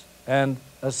prints, and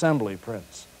assembly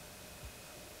prints.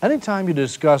 Anytime you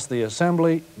discuss the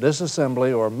assembly,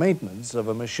 disassembly, or maintenance of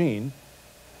a machine,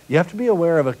 you have to be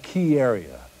aware of a key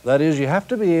area. That is, you have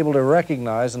to be able to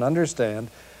recognize and understand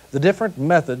the different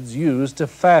methods used to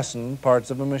fasten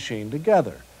parts of a machine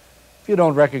together. If you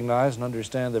don't recognize and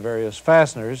understand the various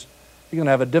fasteners, you're going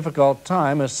to have a difficult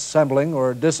time assembling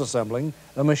or disassembling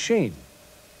a machine.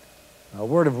 Now, a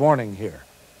word of warning here.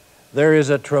 There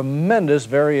is a tremendous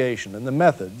variation in the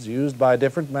methods used by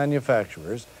different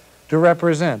manufacturers to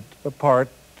represent a part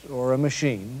or a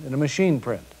machine in a machine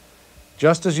print.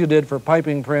 Just as you did for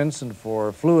piping prints and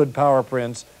for fluid power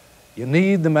prints, you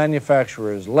need the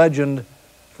manufacturer's legend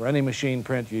for any machine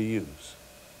print you use.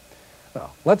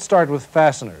 Well, let's start with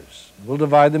fasteners. We'll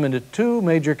divide them into two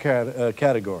major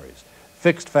categories: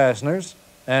 fixed fasteners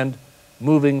and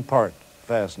moving part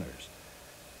fasteners.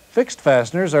 Fixed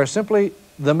fasteners are simply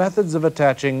the methods of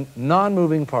attaching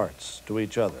non-moving parts to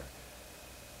each other.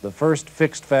 The first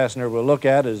fixed fastener we'll look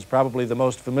at is probably the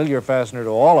most familiar fastener to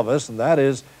all of us, and that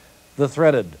is the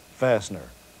threaded fastener.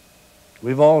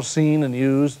 We've all seen and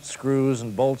used screws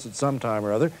and bolts at some time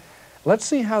or other. Let's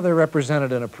see how they're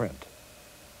represented in a print.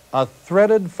 A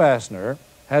threaded fastener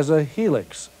has a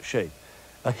helix shape.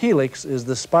 A helix is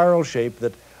the spiral shape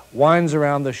that winds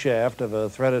around the shaft of a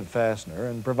threaded fastener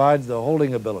and provides the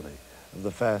holding ability of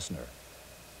the fastener.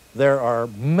 There are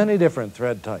many different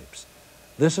thread types.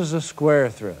 This is a square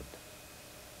thread,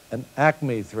 an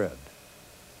acme thread,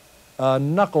 a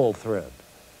knuckle thread.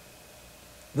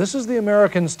 This is the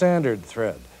American Standard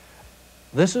thread.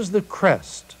 This is the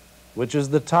crest, which is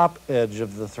the top edge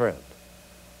of the thread.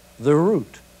 The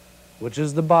root, which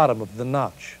is the bottom of the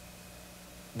notch.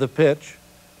 The pitch,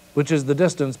 which is the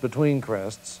distance between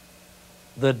crests.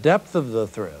 The depth of the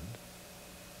thread,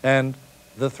 and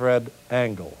the thread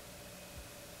angle.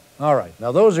 All right,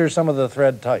 now those are some of the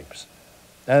thread types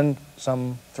and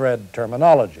some thread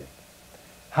terminology.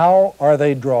 How are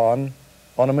they drawn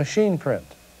on a machine print?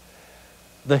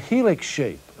 The helix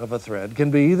shape of a thread can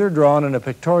be either drawn in a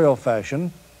pictorial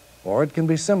fashion or it can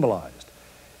be symbolized.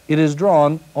 It is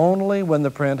drawn only when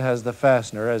the print has the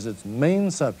fastener as its main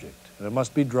subject, and it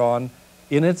must be drawn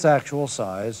in its actual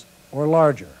size or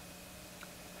larger.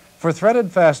 For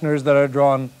threaded fasteners that are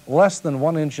drawn less than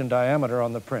 1 inch in diameter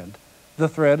on the print, the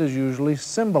thread is usually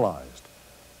symbolized.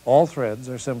 All threads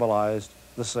are symbolized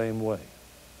the same way.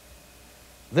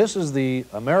 This is the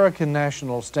American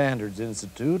National Standards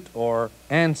Institute, or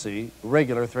ANSI,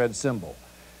 regular thread symbol.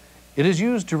 It is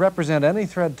used to represent any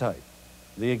thread type.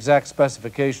 The exact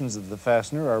specifications of the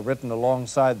fastener are written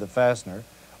alongside the fastener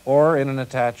or in an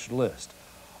attached list.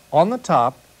 On the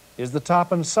top is the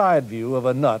top and side view of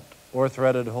a nut or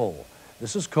threaded hole.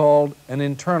 This is called an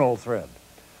internal thread.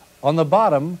 On the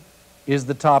bottom is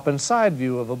the top and side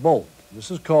view of a bolt. This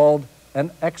is called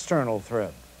an external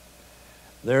thread.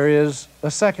 There is a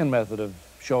second method of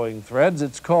showing threads.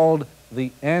 It's called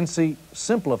the ANSI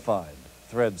simplified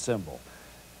thread symbol.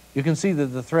 You can see that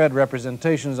the thread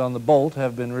representations on the bolt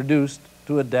have been reduced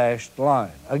to a dashed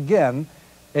line. Again,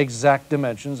 exact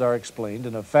dimensions are explained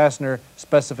in a fastener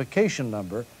specification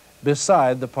number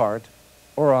beside the part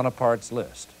or on a parts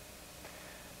list.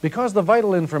 Because the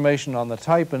vital information on the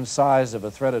type and size of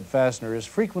a threaded fastener is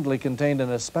frequently contained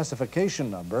in a specification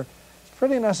number, it's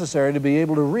pretty necessary to be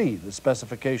able to read the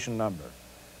specification number.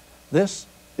 This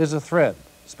is a thread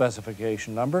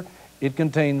specification number. It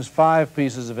contains 5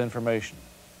 pieces of information.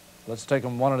 Let's take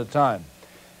them one at a time.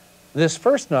 This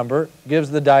first number gives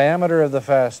the diameter of the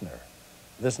fastener.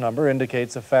 This number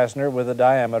indicates a fastener with a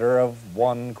diameter of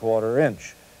 1/4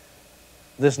 inch.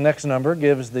 This next number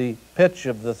gives the pitch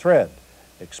of the thread,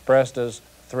 expressed as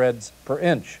threads per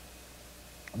inch.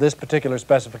 This particular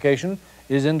specification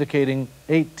is indicating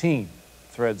 18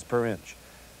 threads per inch.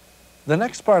 The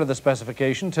next part of the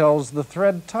specification tells the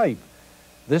thread type.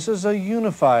 This is a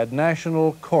unified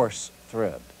national coarse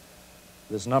thread.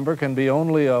 This number can be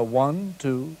only a 1,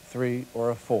 2, 3, or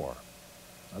a 4.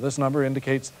 Now, this number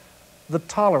indicates the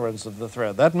tolerance of the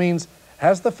thread. That means,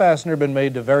 has the fastener been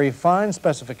made to very fine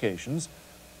specifications,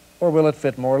 or will it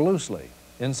fit more loosely?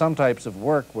 In some types of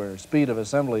work where speed of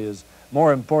assembly is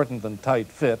more important than tight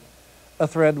fit, a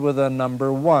thread with a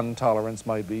number 1 tolerance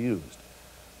might be used.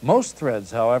 Most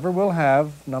threads, however, will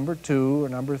have number 2 or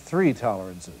number 3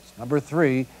 tolerances. Number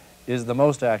 3 is the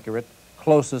most accurate,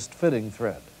 closest fitting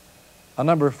thread. A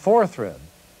number 4 thread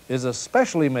is a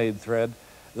specially made thread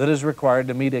that is required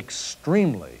to meet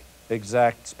extremely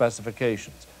exact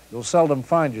specifications. You'll seldom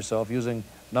find yourself using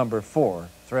number 4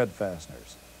 thread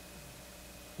fasteners.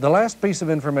 The last piece of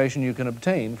information you can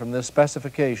obtain from this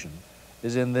specification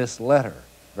is in this letter.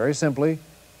 Very simply,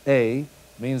 A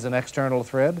means an external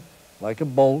thread, like a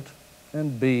bolt,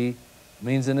 and B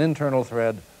means an internal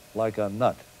thread, like a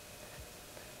nut.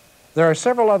 There are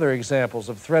several other examples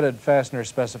of threaded fastener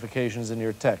specifications in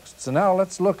your text. So now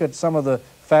let's look at some of the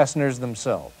fasteners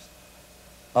themselves.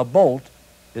 A bolt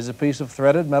is a piece of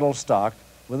threaded metal stock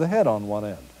with a head on one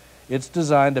end. It's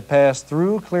designed to pass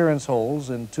through clearance holes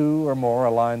in 2 or more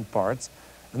aligned parts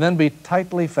and then be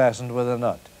tightly fastened with a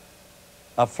nut.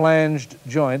 A flanged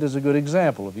joint is a good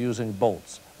example of using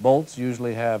bolts. Bolts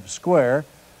usually have square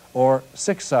or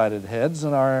 6-sided heads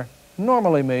and are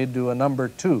normally made to a number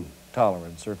 2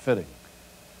 tolerance or fitting.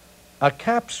 A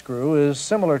cap screw is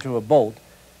similar to a bolt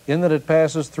in that it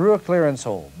passes through a clearance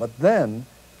hole, but then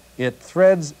it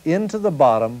threads into the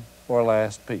bottom or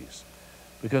last piece.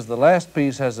 Because the last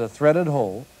piece has a threaded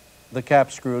hole, the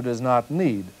cap screw does not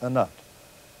need a nut.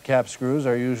 Cap screws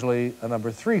are usually a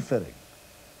number 3 fitting.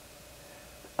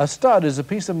 A stud is a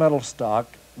piece of metal stock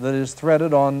that is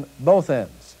threaded on both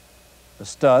ends. The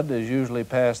stud is usually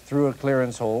passed through a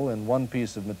clearance hole in one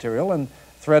piece of material and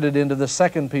threaded into the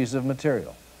second piece of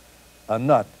material. A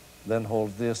nut then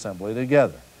holds the assembly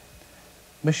together.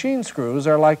 Machine screws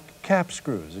are like cap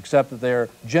screws, except that they are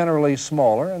generally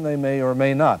smaller and they may or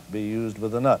may not be used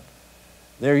with a nut.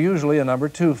 They're usually a number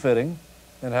 2 fitting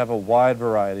and have a wide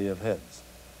variety of heads.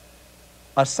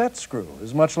 A set screw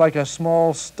is much like a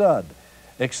small stud,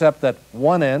 except that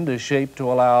one end is shaped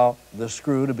to allow the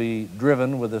screw to be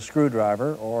driven with a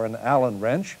screwdriver or an Allen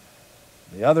wrench.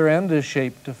 The other end is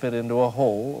shaped to fit into a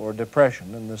hole or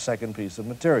depression in the second piece of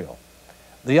material.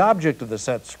 The object of the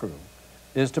set screw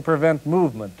is to prevent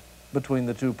movement between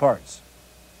the 2 parts.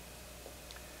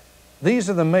 These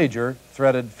are the major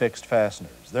threaded fixed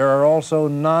fasteners. There are also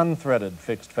non-threaded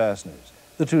fixed fasteners.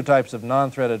 The 2 types of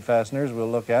non-threaded fasteners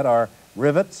we'll look at are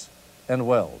rivets and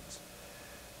welds.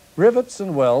 Rivets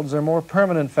and welds are more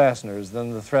permanent fasteners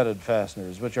than the threaded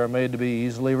fasteners, which are made to be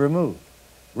easily removed.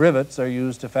 Rivets are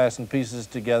used to fasten pieces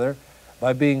together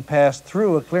by being passed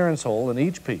through a clearance hole in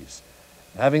each piece,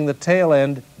 having the tail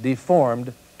end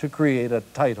deformed to create a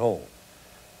tight hole.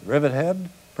 The rivet head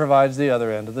provides the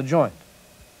other end of the joint.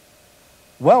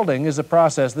 Welding is a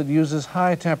process that uses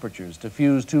high temperatures to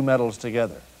fuse 2 metals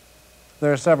together.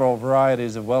 There are several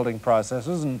varieties of welding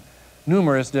processes and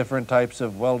numerous different types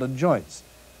of welded joints.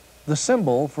 The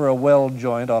symbol for a weld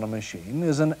joint on a machine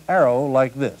is an arrow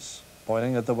like this,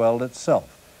 pointing at the weld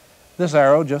itself. This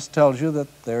arrow just tells you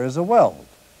that there is a weld.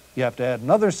 You have to add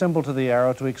another symbol to the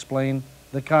arrow to explain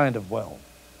the kind of weld.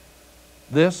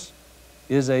 This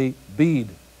is a bead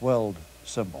weld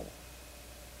symbol,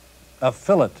 a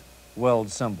fillet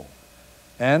weld symbol,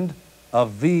 and a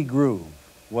V-groove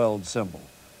weld symbol.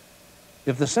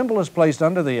 If the symbol is placed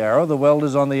under the arrow, the weld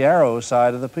is on the arrow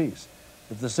side of the piece.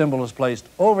 If the symbol is placed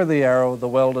over the arrow, the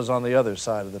weld is on the other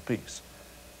side of the piece.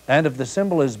 And if the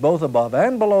symbol is both above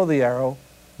and below the arrow,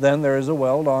 then there is a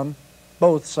weld on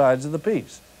both sides of the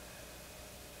piece.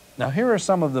 Now, here are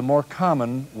some of the more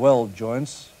common weld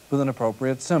joints with an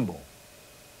appropriate symbol.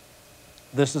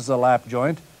 This is a lap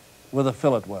joint with a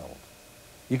fillet weld.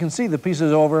 You can see the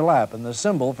pieces overlap, and the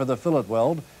symbol for the fillet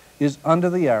weld is under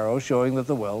the arrow, showing that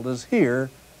the weld is here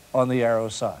on the arrow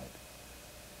side.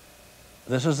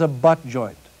 This is a butt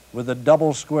joint with a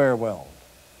double square weld.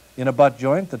 In a butt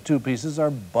joint, the 2 pieces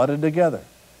are butted together.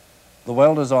 The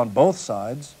weld is on both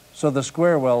sides, so the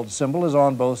square weld symbol is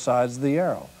on both sides of the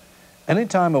arrow.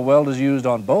 Anytime a weld is used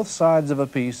on both sides of a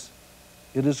piece,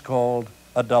 it is called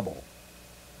a double.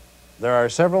 There are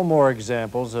several more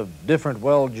examples of different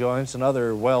weld joints and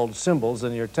other weld symbols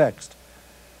in your text.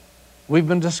 We've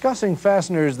been discussing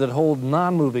fasteners that hold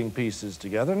non-moving pieces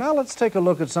together. Now let's take a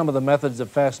look at some of the methods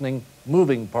of fastening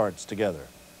moving parts together.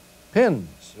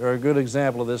 Pins are a good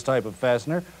example of this type of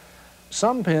fastener.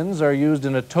 Some pins are used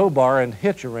in a tow bar and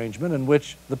hitch arrangement in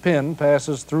which the pin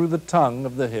passes through the tongue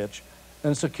of the hitch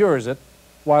and secures it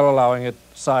while allowing it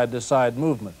side-to-side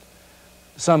movement.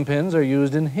 Some pins are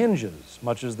used in hinges,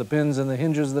 much as the pins in the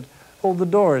hinges that hold the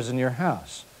doors in your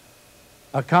house.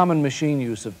 A common machine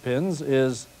use of pins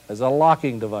is as a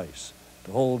locking device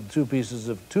to hold two pieces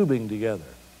of tubing together.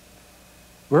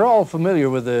 We're all familiar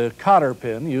with the cotter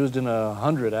pin used in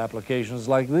 100 applications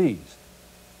like these.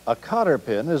 A cotter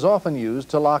pin is often used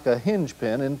to lock a hinge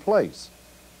pin in place.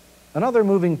 Another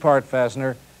moving part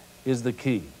fastener is the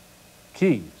key.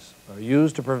 Keys are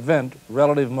used to prevent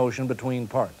relative motion between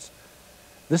parts.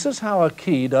 This is how a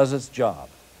key does its job.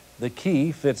 The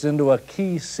key fits into a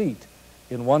key seat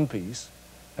in one piece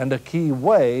and a key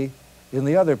way in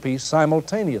the other piece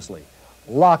simultaneously,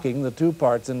 locking the two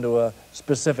parts into a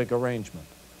specific arrangement.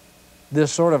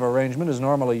 This sort of arrangement is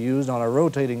normally used on a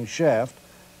rotating shaft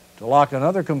to lock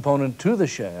another component to the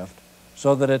shaft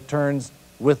so that it turns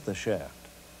with the shaft.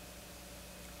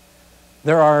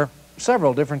 There are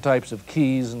several different types of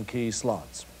keys and key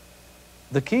slots.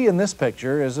 The key in this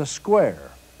picture is a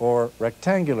square or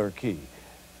rectangular key.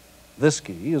 This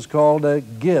key is called a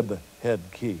gib head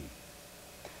key.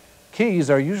 Keys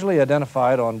are usually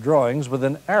identified on drawings with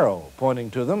an arrow pointing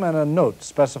to them and a note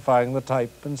specifying the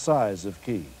type and size of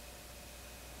key.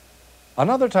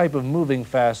 Another type of moving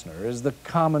fastener is the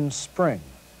common spring.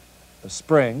 The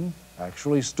spring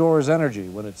actually stores energy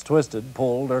when it's twisted,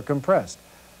 pulled, or compressed.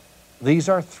 These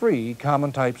are three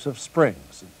common types of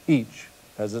springs. Each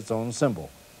has its own symbol.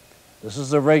 This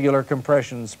is a regular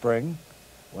compression spring.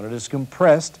 When it is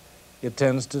compressed, it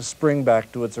tends to spring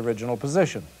back to its original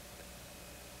position.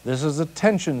 This is a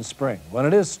tension spring. When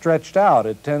it is stretched out,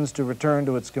 it tends to return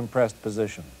to its compressed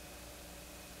position.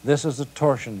 This is a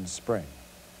torsion spring.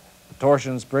 The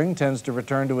torsion spring tends to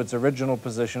return to its original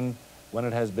position when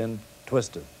it has been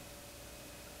twisted.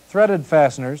 Threaded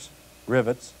fasteners,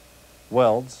 rivets,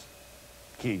 welds,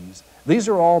 keys. These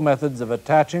are all methods of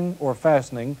attaching or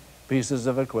fastening pieces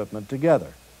of equipment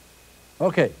together.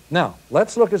 Okay, now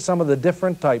let's look at some of the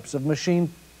different types of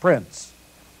machine prints.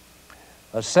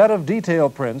 A set of detail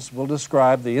prints will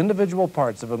describe the individual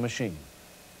parts of a machine.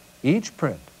 Each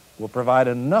print will provide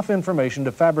enough information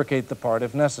to fabricate the part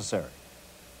if necessary.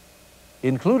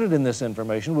 Included in this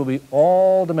information will be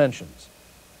all dimensions,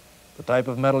 the type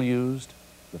of metal used,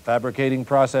 the fabricating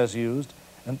process used,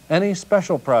 and any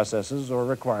special processes or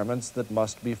requirements that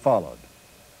must be followed.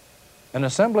 An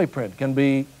assembly print can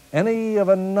be any of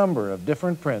a number of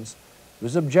different prints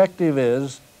whose objective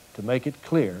is to make it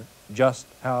clear just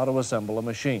how to assemble a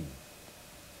machine.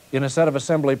 In a set of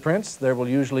assembly prints, there will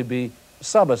usually be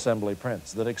sub-assembly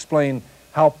prints that explain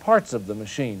how parts of the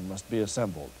machine must be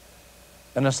assembled.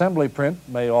 An assembly print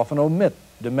may often omit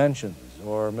dimensions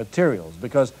or materials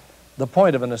because the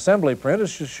point of an assembly print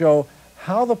is to show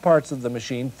how the parts of the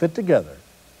machine fit together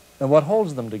and what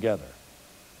holds them together.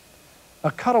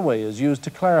 A cutaway is used to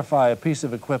clarify a piece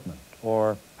of equipment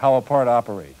or how a part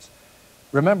operates.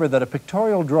 Remember that a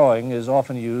pictorial drawing is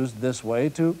often used this way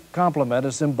to complement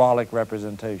a symbolic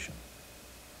representation.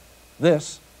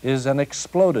 This is an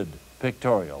exploded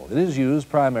pictorial. It is used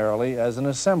primarily as an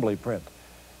assembly print.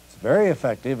 It's very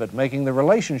effective at making the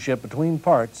relationship between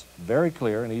parts very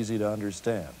clear and easy to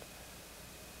understand.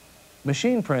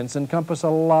 Machine prints encompass a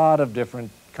lot of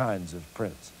different kinds of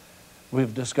prints.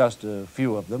 We've discussed a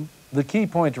few of them. The key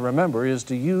point to remember is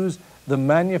to use the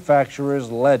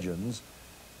manufacturer's legends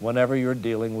whenever you're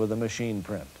dealing with a machine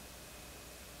print.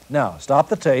 Now, stop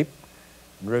the tape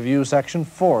and review section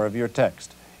 4 of your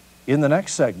text. In the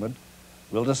next segment,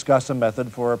 we'll discuss a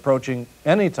method for approaching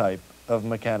any type of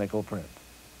mechanical print.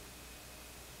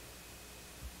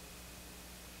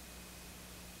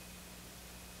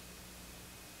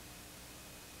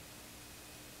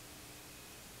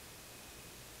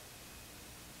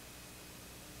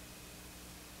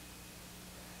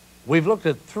 We've looked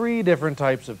at 3 different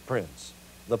types of prints: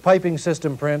 the piping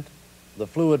system print, the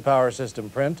fluid power system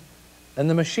print, and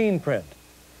the machine print.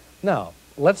 Now,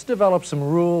 let's develop some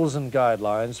rules and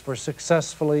guidelines for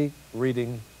successfully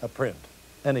reading a print,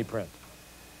 any print.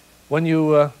 When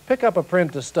you pick up a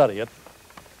print to study it,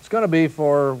 it's going to be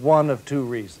for one of 2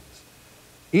 reasons.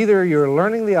 Either you're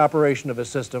learning the operation of a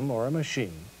system or a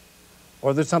machine,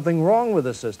 or there's something wrong with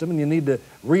the system and you need to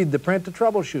read the print to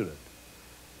troubleshoot it.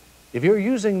 If you're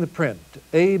using the print to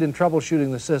aid in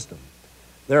troubleshooting the system,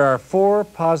 there are 4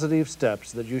 positive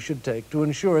steps that you should take to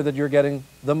ensure that you're getting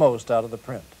the most out of the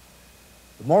print.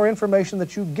 The more information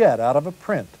that you get out of a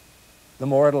print, the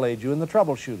more it'll aid you in the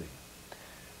troubleshooting.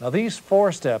 Now, these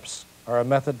 4 steps are a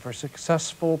method for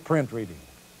successful print reading.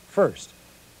 First,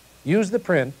 use the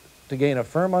print to gain a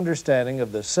firm understanding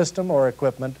of the system or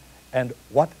equipment and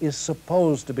what is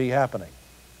supposed to be happening.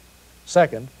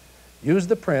 Second, use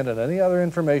the print and any other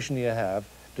information you have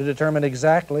to determine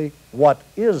exactly what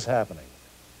is happening,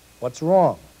 what's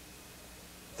wrong.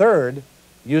 Third,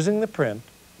 using the print,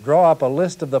 draw up a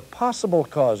list of the possible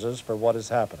causes for what is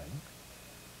happening.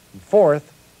 And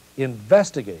fourth,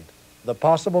 investigate the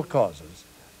possible causes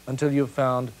until you've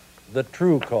found the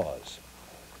true cause.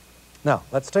 Now,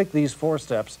 let's take these 4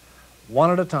 steps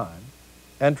one at a time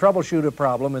and troubleshoot a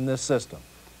problem in this system,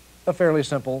 a fairly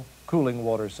simple cooling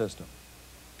water system.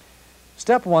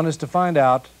 Step 1 is to find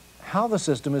out how the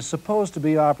system is supposed to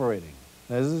be operating.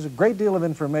 Now, there's a great deal of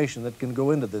information that can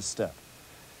go into this step.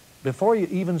 Before you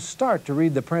even start to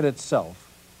read the print itself,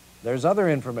 there's other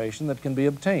information that can be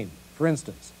obtained. For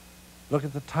instance, look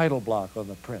at the title block on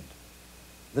the print.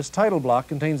 This title block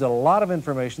contains a lot of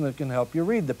information that can help you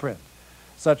read the print,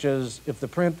 such as if the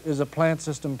print is a plant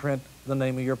system print, the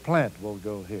name of your plant will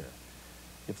go here.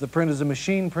 If the print is a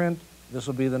machine print, this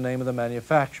will be the name of the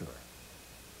manufacturer.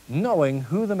 Knowing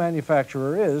who the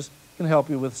manufacturer is can help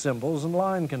you with symbols and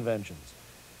line conventions.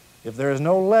 If there is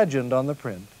no legend on the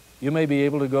print, you may be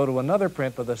able to go to another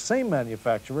print by the same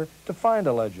manufacturer to find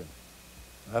a legend.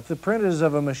 Now, if the print is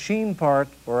of a machine part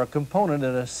or a component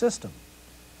in a system,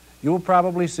 you will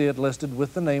probably see it listed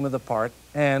with the name of the part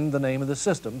and the name of the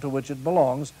system to which it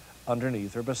belongs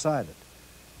underneath or beside it.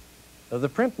 Now, the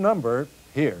print number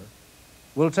here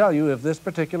will tell you if this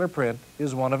particular print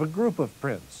is one of a group of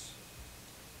prints.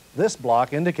 This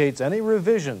block indicates any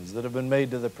revisions that have been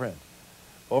made to the print.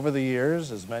 Over the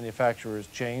years, as manufacturers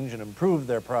change and improve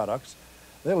their products,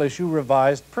 they'll issue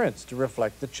revised prints to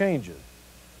reflect the changes.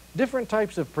 Different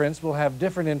types of prints will have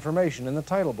different information in the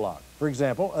title block. For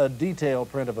example, a detail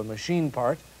print of a machine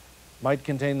part might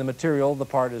contain the material the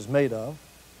part is made of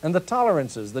and the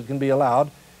tolerances that can be allowed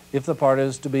if the part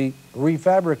is to be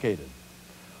refabricated.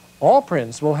 All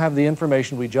prints will have the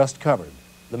information we just covered: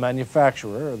 the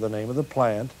manufacturer or the name of the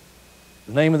plant,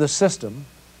 the name of the system,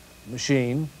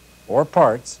 machine, or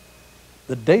parts,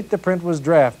 the date the print was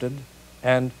drafted,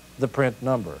 and the print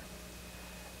number.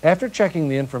 After checking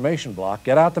the information block,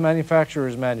 get out the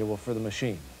manufacturer's manual for the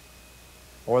machine,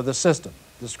 or the system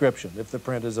description if the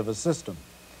print is of a system.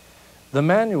 The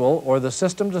manual or the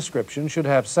system description should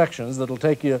have sections that will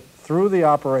take you through the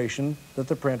operation that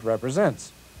the print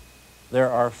represents. There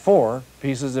are 4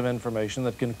 pieces of information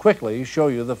that can quickly show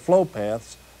you the flow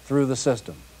paths through the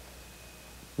system.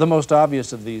 The most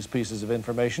obvious of these pieces of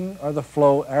information are the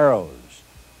flow arrows.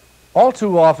 All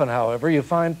too often, however, you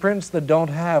find prints that don't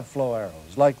have flow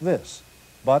arrows, like this,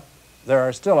 but there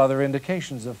are still other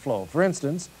indications of flow. For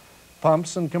instance,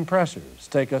 pumps and compressors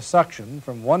take a suction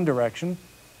from one direction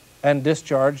and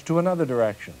discharge to another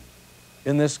direction.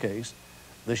 In this case,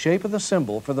 the shape of the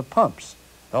symbol for the pumps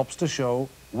helps to show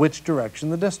which direction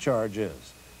the discharge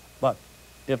is. But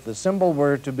if the symbol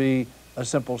were to be a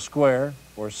simple square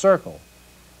or circle,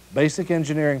 basic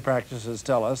engineering practices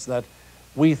tell us that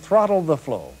we throttle the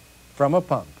flow from a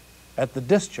pump at the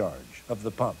discharge of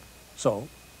the pump. So,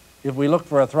 if we look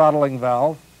for a throttling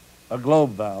valve, a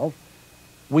globe valve,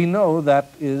 we know that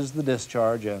is the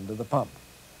discharge end of the pump.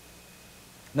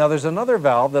 Now, there's another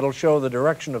valve that'll show the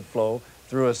direction of flow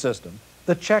through a system,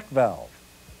 the check valve.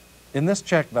 In this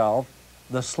check valve,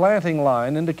 the slanting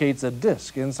line indicates a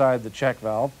disc inside the check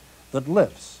valve that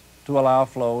lifts to allow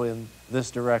flow in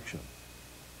this direction,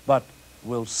 but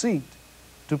will seat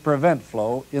to prevent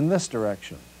flow in this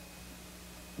direction.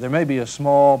 There may be a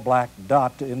small black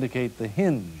dot to indicate the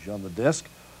hinge on the disc,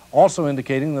 also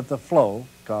indicating that the flow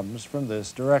comes from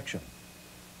this direction.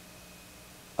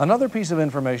 Another piece of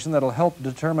information that will help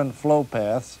determine flow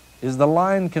paths is the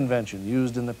line convention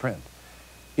used in the print.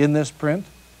 In this print,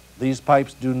 these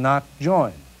pipes do not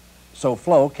join, so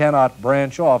flow cannot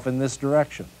branch off in this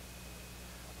direction.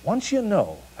 Once you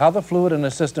know how the fluid in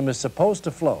a system is supposed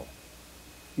to flow,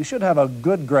 you should have a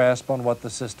good grasp on what the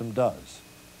system does.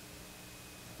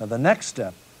 Now, the next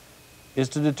step is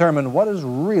to determine what is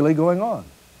really going on.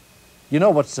 You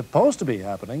know what's supposed to be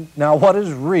happening. Now, what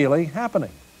is really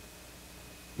happening?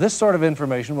 This sort of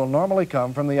information will normally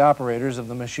come from the operators of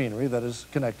the machinery that is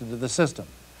connected to the system.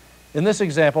 In this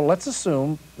example, let's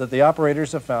assume that the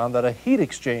operators have found that a heat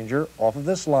exchanger off of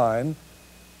this line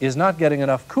is not getting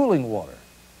enough cooling water,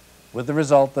 with the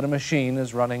result that a machine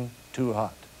is running too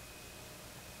hot.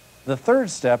 The third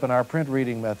step in our print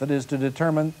reading method is to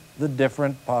determine the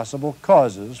different possible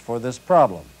causes for this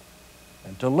problem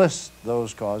and to list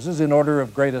those causes in order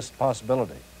of greatest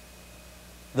possibility.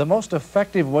 The most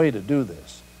effective way to do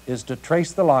this is to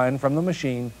trace the line from the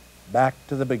machine back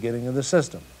to the beginning of the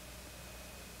system.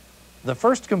 The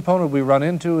first component we run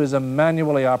into is a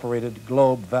manually operated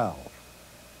globe valve.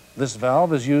 This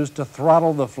valve is used to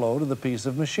throttle the flow to the piece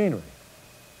of machinery.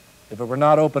 If it were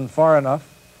not open far enough,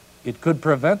 it could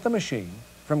prevent the machine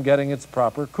from getting its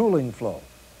proper cooling flow.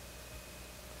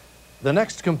 The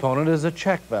next component is a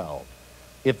check valve.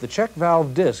 If the check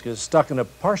valve disc is stuck in a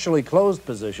partially closed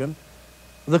position,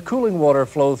 the cooling water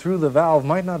flow through the valve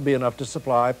might not be enough to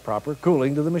supply proper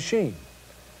cooling to the machine.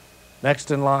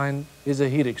 Next in line is a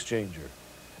heat exchanger.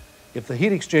 If the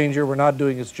heat exchanger were not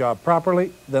doing its job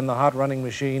properly, then the hot running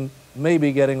machine may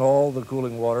be getting all the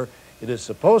cooling water it is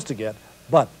supposed to get,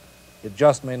 but it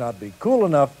just may not be cool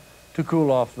enough to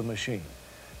cool off the machine.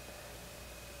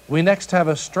 We next have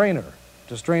a strainer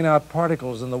to strain out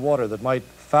particles in the water that might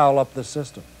foul up the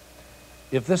system.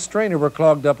 If this strainer were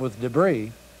clogged up with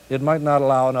debris, it might not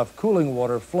allow enough cooling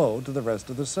water flow to the rest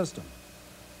of the system.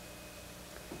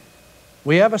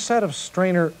 We have a set of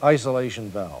strainer isolation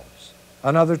valves,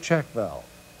 another check valve,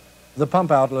 the pump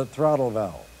outlet throttle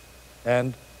valve,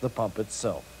 and the pump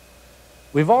itself.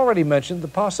 We've already mentioned the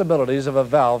possibilities of a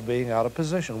valve being out of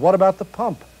position. What about the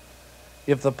pump?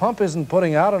 If the pump isn't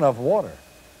putting out enough water,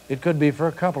 it could be for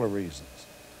a couple of reasons.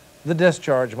 The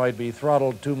discharge might be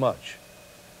throttled too much.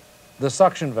 The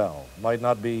suction valve might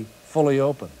not be fully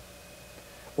open.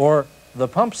 Or the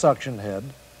pump suction head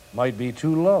might be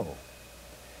too low.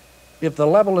 If the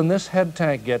level in this head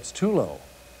tank gets too low,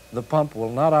 the pump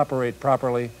will not operate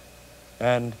properly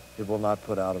and it will not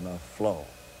put out enough flow.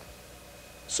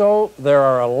 So there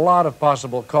are a lot of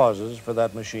possible causes for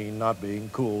that machine not being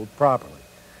cooled properly.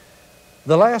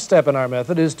 The last step in our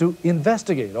method is to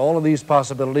investigate all of these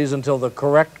possibilities until the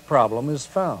correct problem is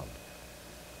found.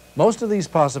 Most of these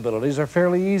possibilities are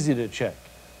fairly easy to check.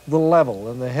 The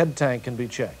level in the head tank can be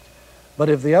checked. But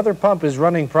if the other pump is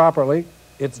running properly,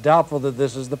 it's doubtful that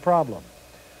this is the problem.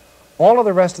 All of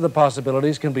the rest of the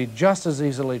possibilities can be just as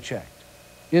easily checked.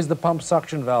 Is the pump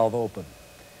suction valve open?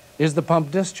 Is the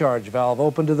pump discharge valve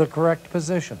open to the correct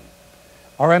position?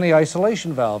 Are any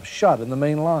isolation valves shut in the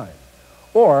main line?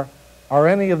 Or are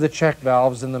any of the check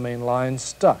valves in the main line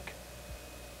stuck?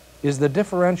 Is the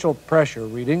differential pressure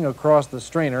reading across the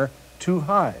strainer too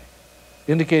high,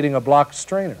 indicating a blocked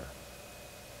strainer?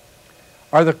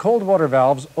 Are the cold water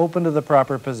valves open to the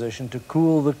proper position to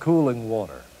cool the cooling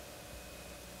water?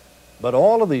 But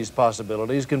all of these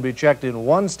possibilities can be checked in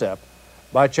one step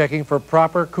by checking for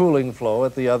proper cooling flow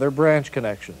at the other branch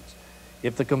connections.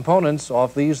 If the components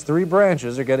off these three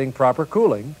branches are getting proper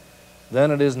cooling, then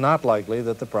it is not likely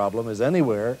that the problem is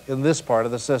anywhere in this part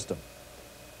of the system.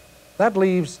 That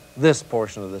leaves this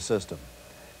portion of the system.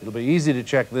 It'll be easy to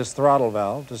check this throttle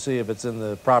valve to see if it's in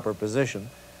the proper position.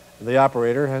 The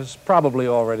operator has probably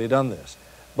already done this.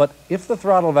 But if the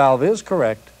throttle valve is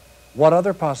correct, what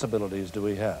other possibilities do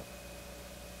we have?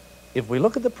 If we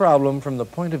look at the problem from the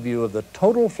point of view of the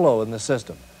total flow in the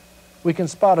system, we can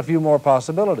spot a few more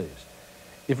possibilities.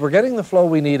 If we're getting the flow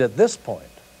we need at this point,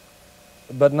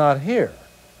 but not here,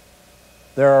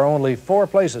 there are only 4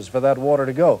 places for that water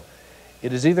to go.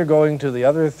 It is either going to the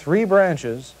other 3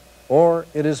 branches or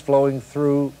it is flowing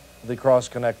through the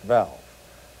cross-connect valve.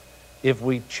 If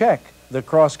we check the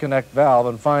cross-connect valve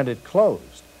and find it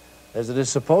closed, as it is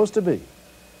supposed to be,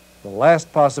 the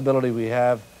last possibility we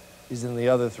have is in the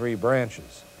other 3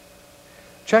 branches.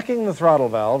 Checking the throttle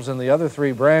valves in the other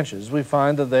 3 branches, we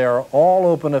find that they are all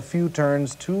open a few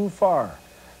turns too far,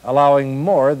 allowing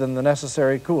more than the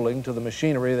necessary cooling to the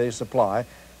machinery they supply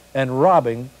and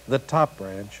robbing the top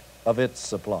branch of its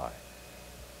supply.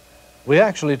 We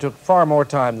actually took far more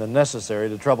time than necessary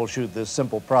to troubleshoot this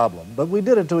simple problem, but we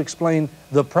did it to explain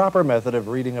the proper method of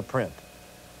reading a print.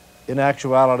 In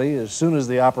actuality, as soon as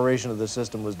the operation of the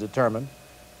system was determined,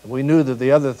 we knew that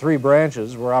the other 3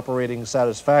 branches were operating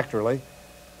satisfactorily.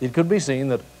 It could be seen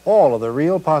that all of the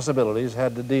real possibilities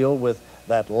had to deal with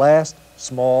that last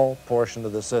small portion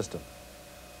of the system.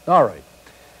 All right,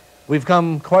 we've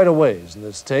come quite a ways in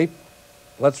this tape.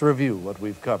 Let's review what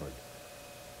we've covered.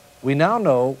 We now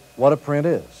know what a print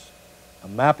is, a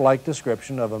map-like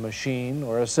description of a machine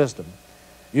or a system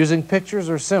using pictures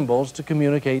or symbols to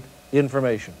communicate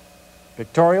information.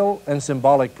 Pictorial and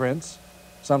symbolic prints,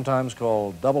 sometimes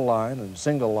called double line and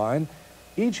single line,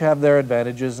 each have their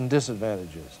advantages and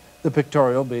disadvantages, the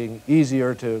pictorial being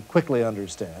easier to quickly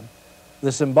understand,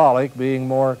 the symbolic being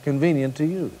more convenient to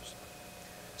use.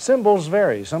 Symbols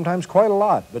vary, sometimes quite a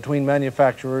lot, between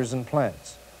manufacturers and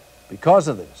plants. Because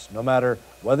of this, no matter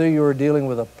whether you are dealing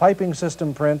with a piping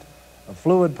system print, a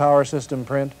fluid power system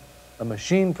print, a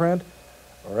machine print,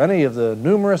 or any of the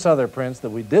numerous other prints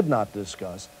that we did not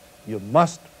discuss, you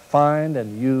must find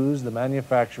and use the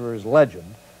manufacturer's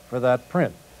legend for that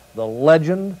print. The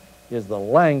legend is the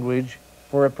language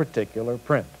for a particular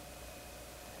print.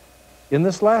 In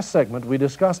this last segment, we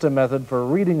discussed a method for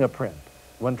reading a print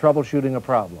when troubleshooting a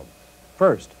problem.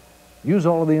 First, use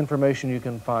all of the information you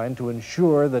can find to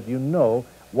ensure that you know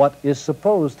what is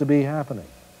supposed to be happening.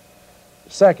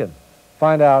 Second,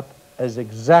 find out as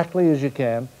exactly as you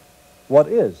can what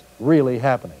is really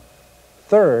happening.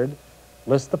 Third,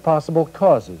 list the possible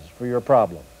causes for your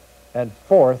problem. And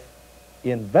fourth,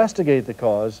 investigate the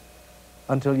cause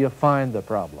until you find the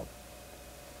problem.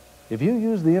 If you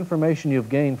use the information you've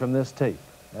gained from this tape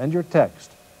and your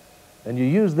text, and you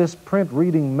use this print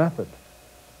reading method,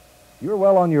 you're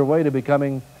well on your way to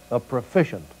becoming a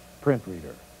proficient print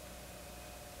reader.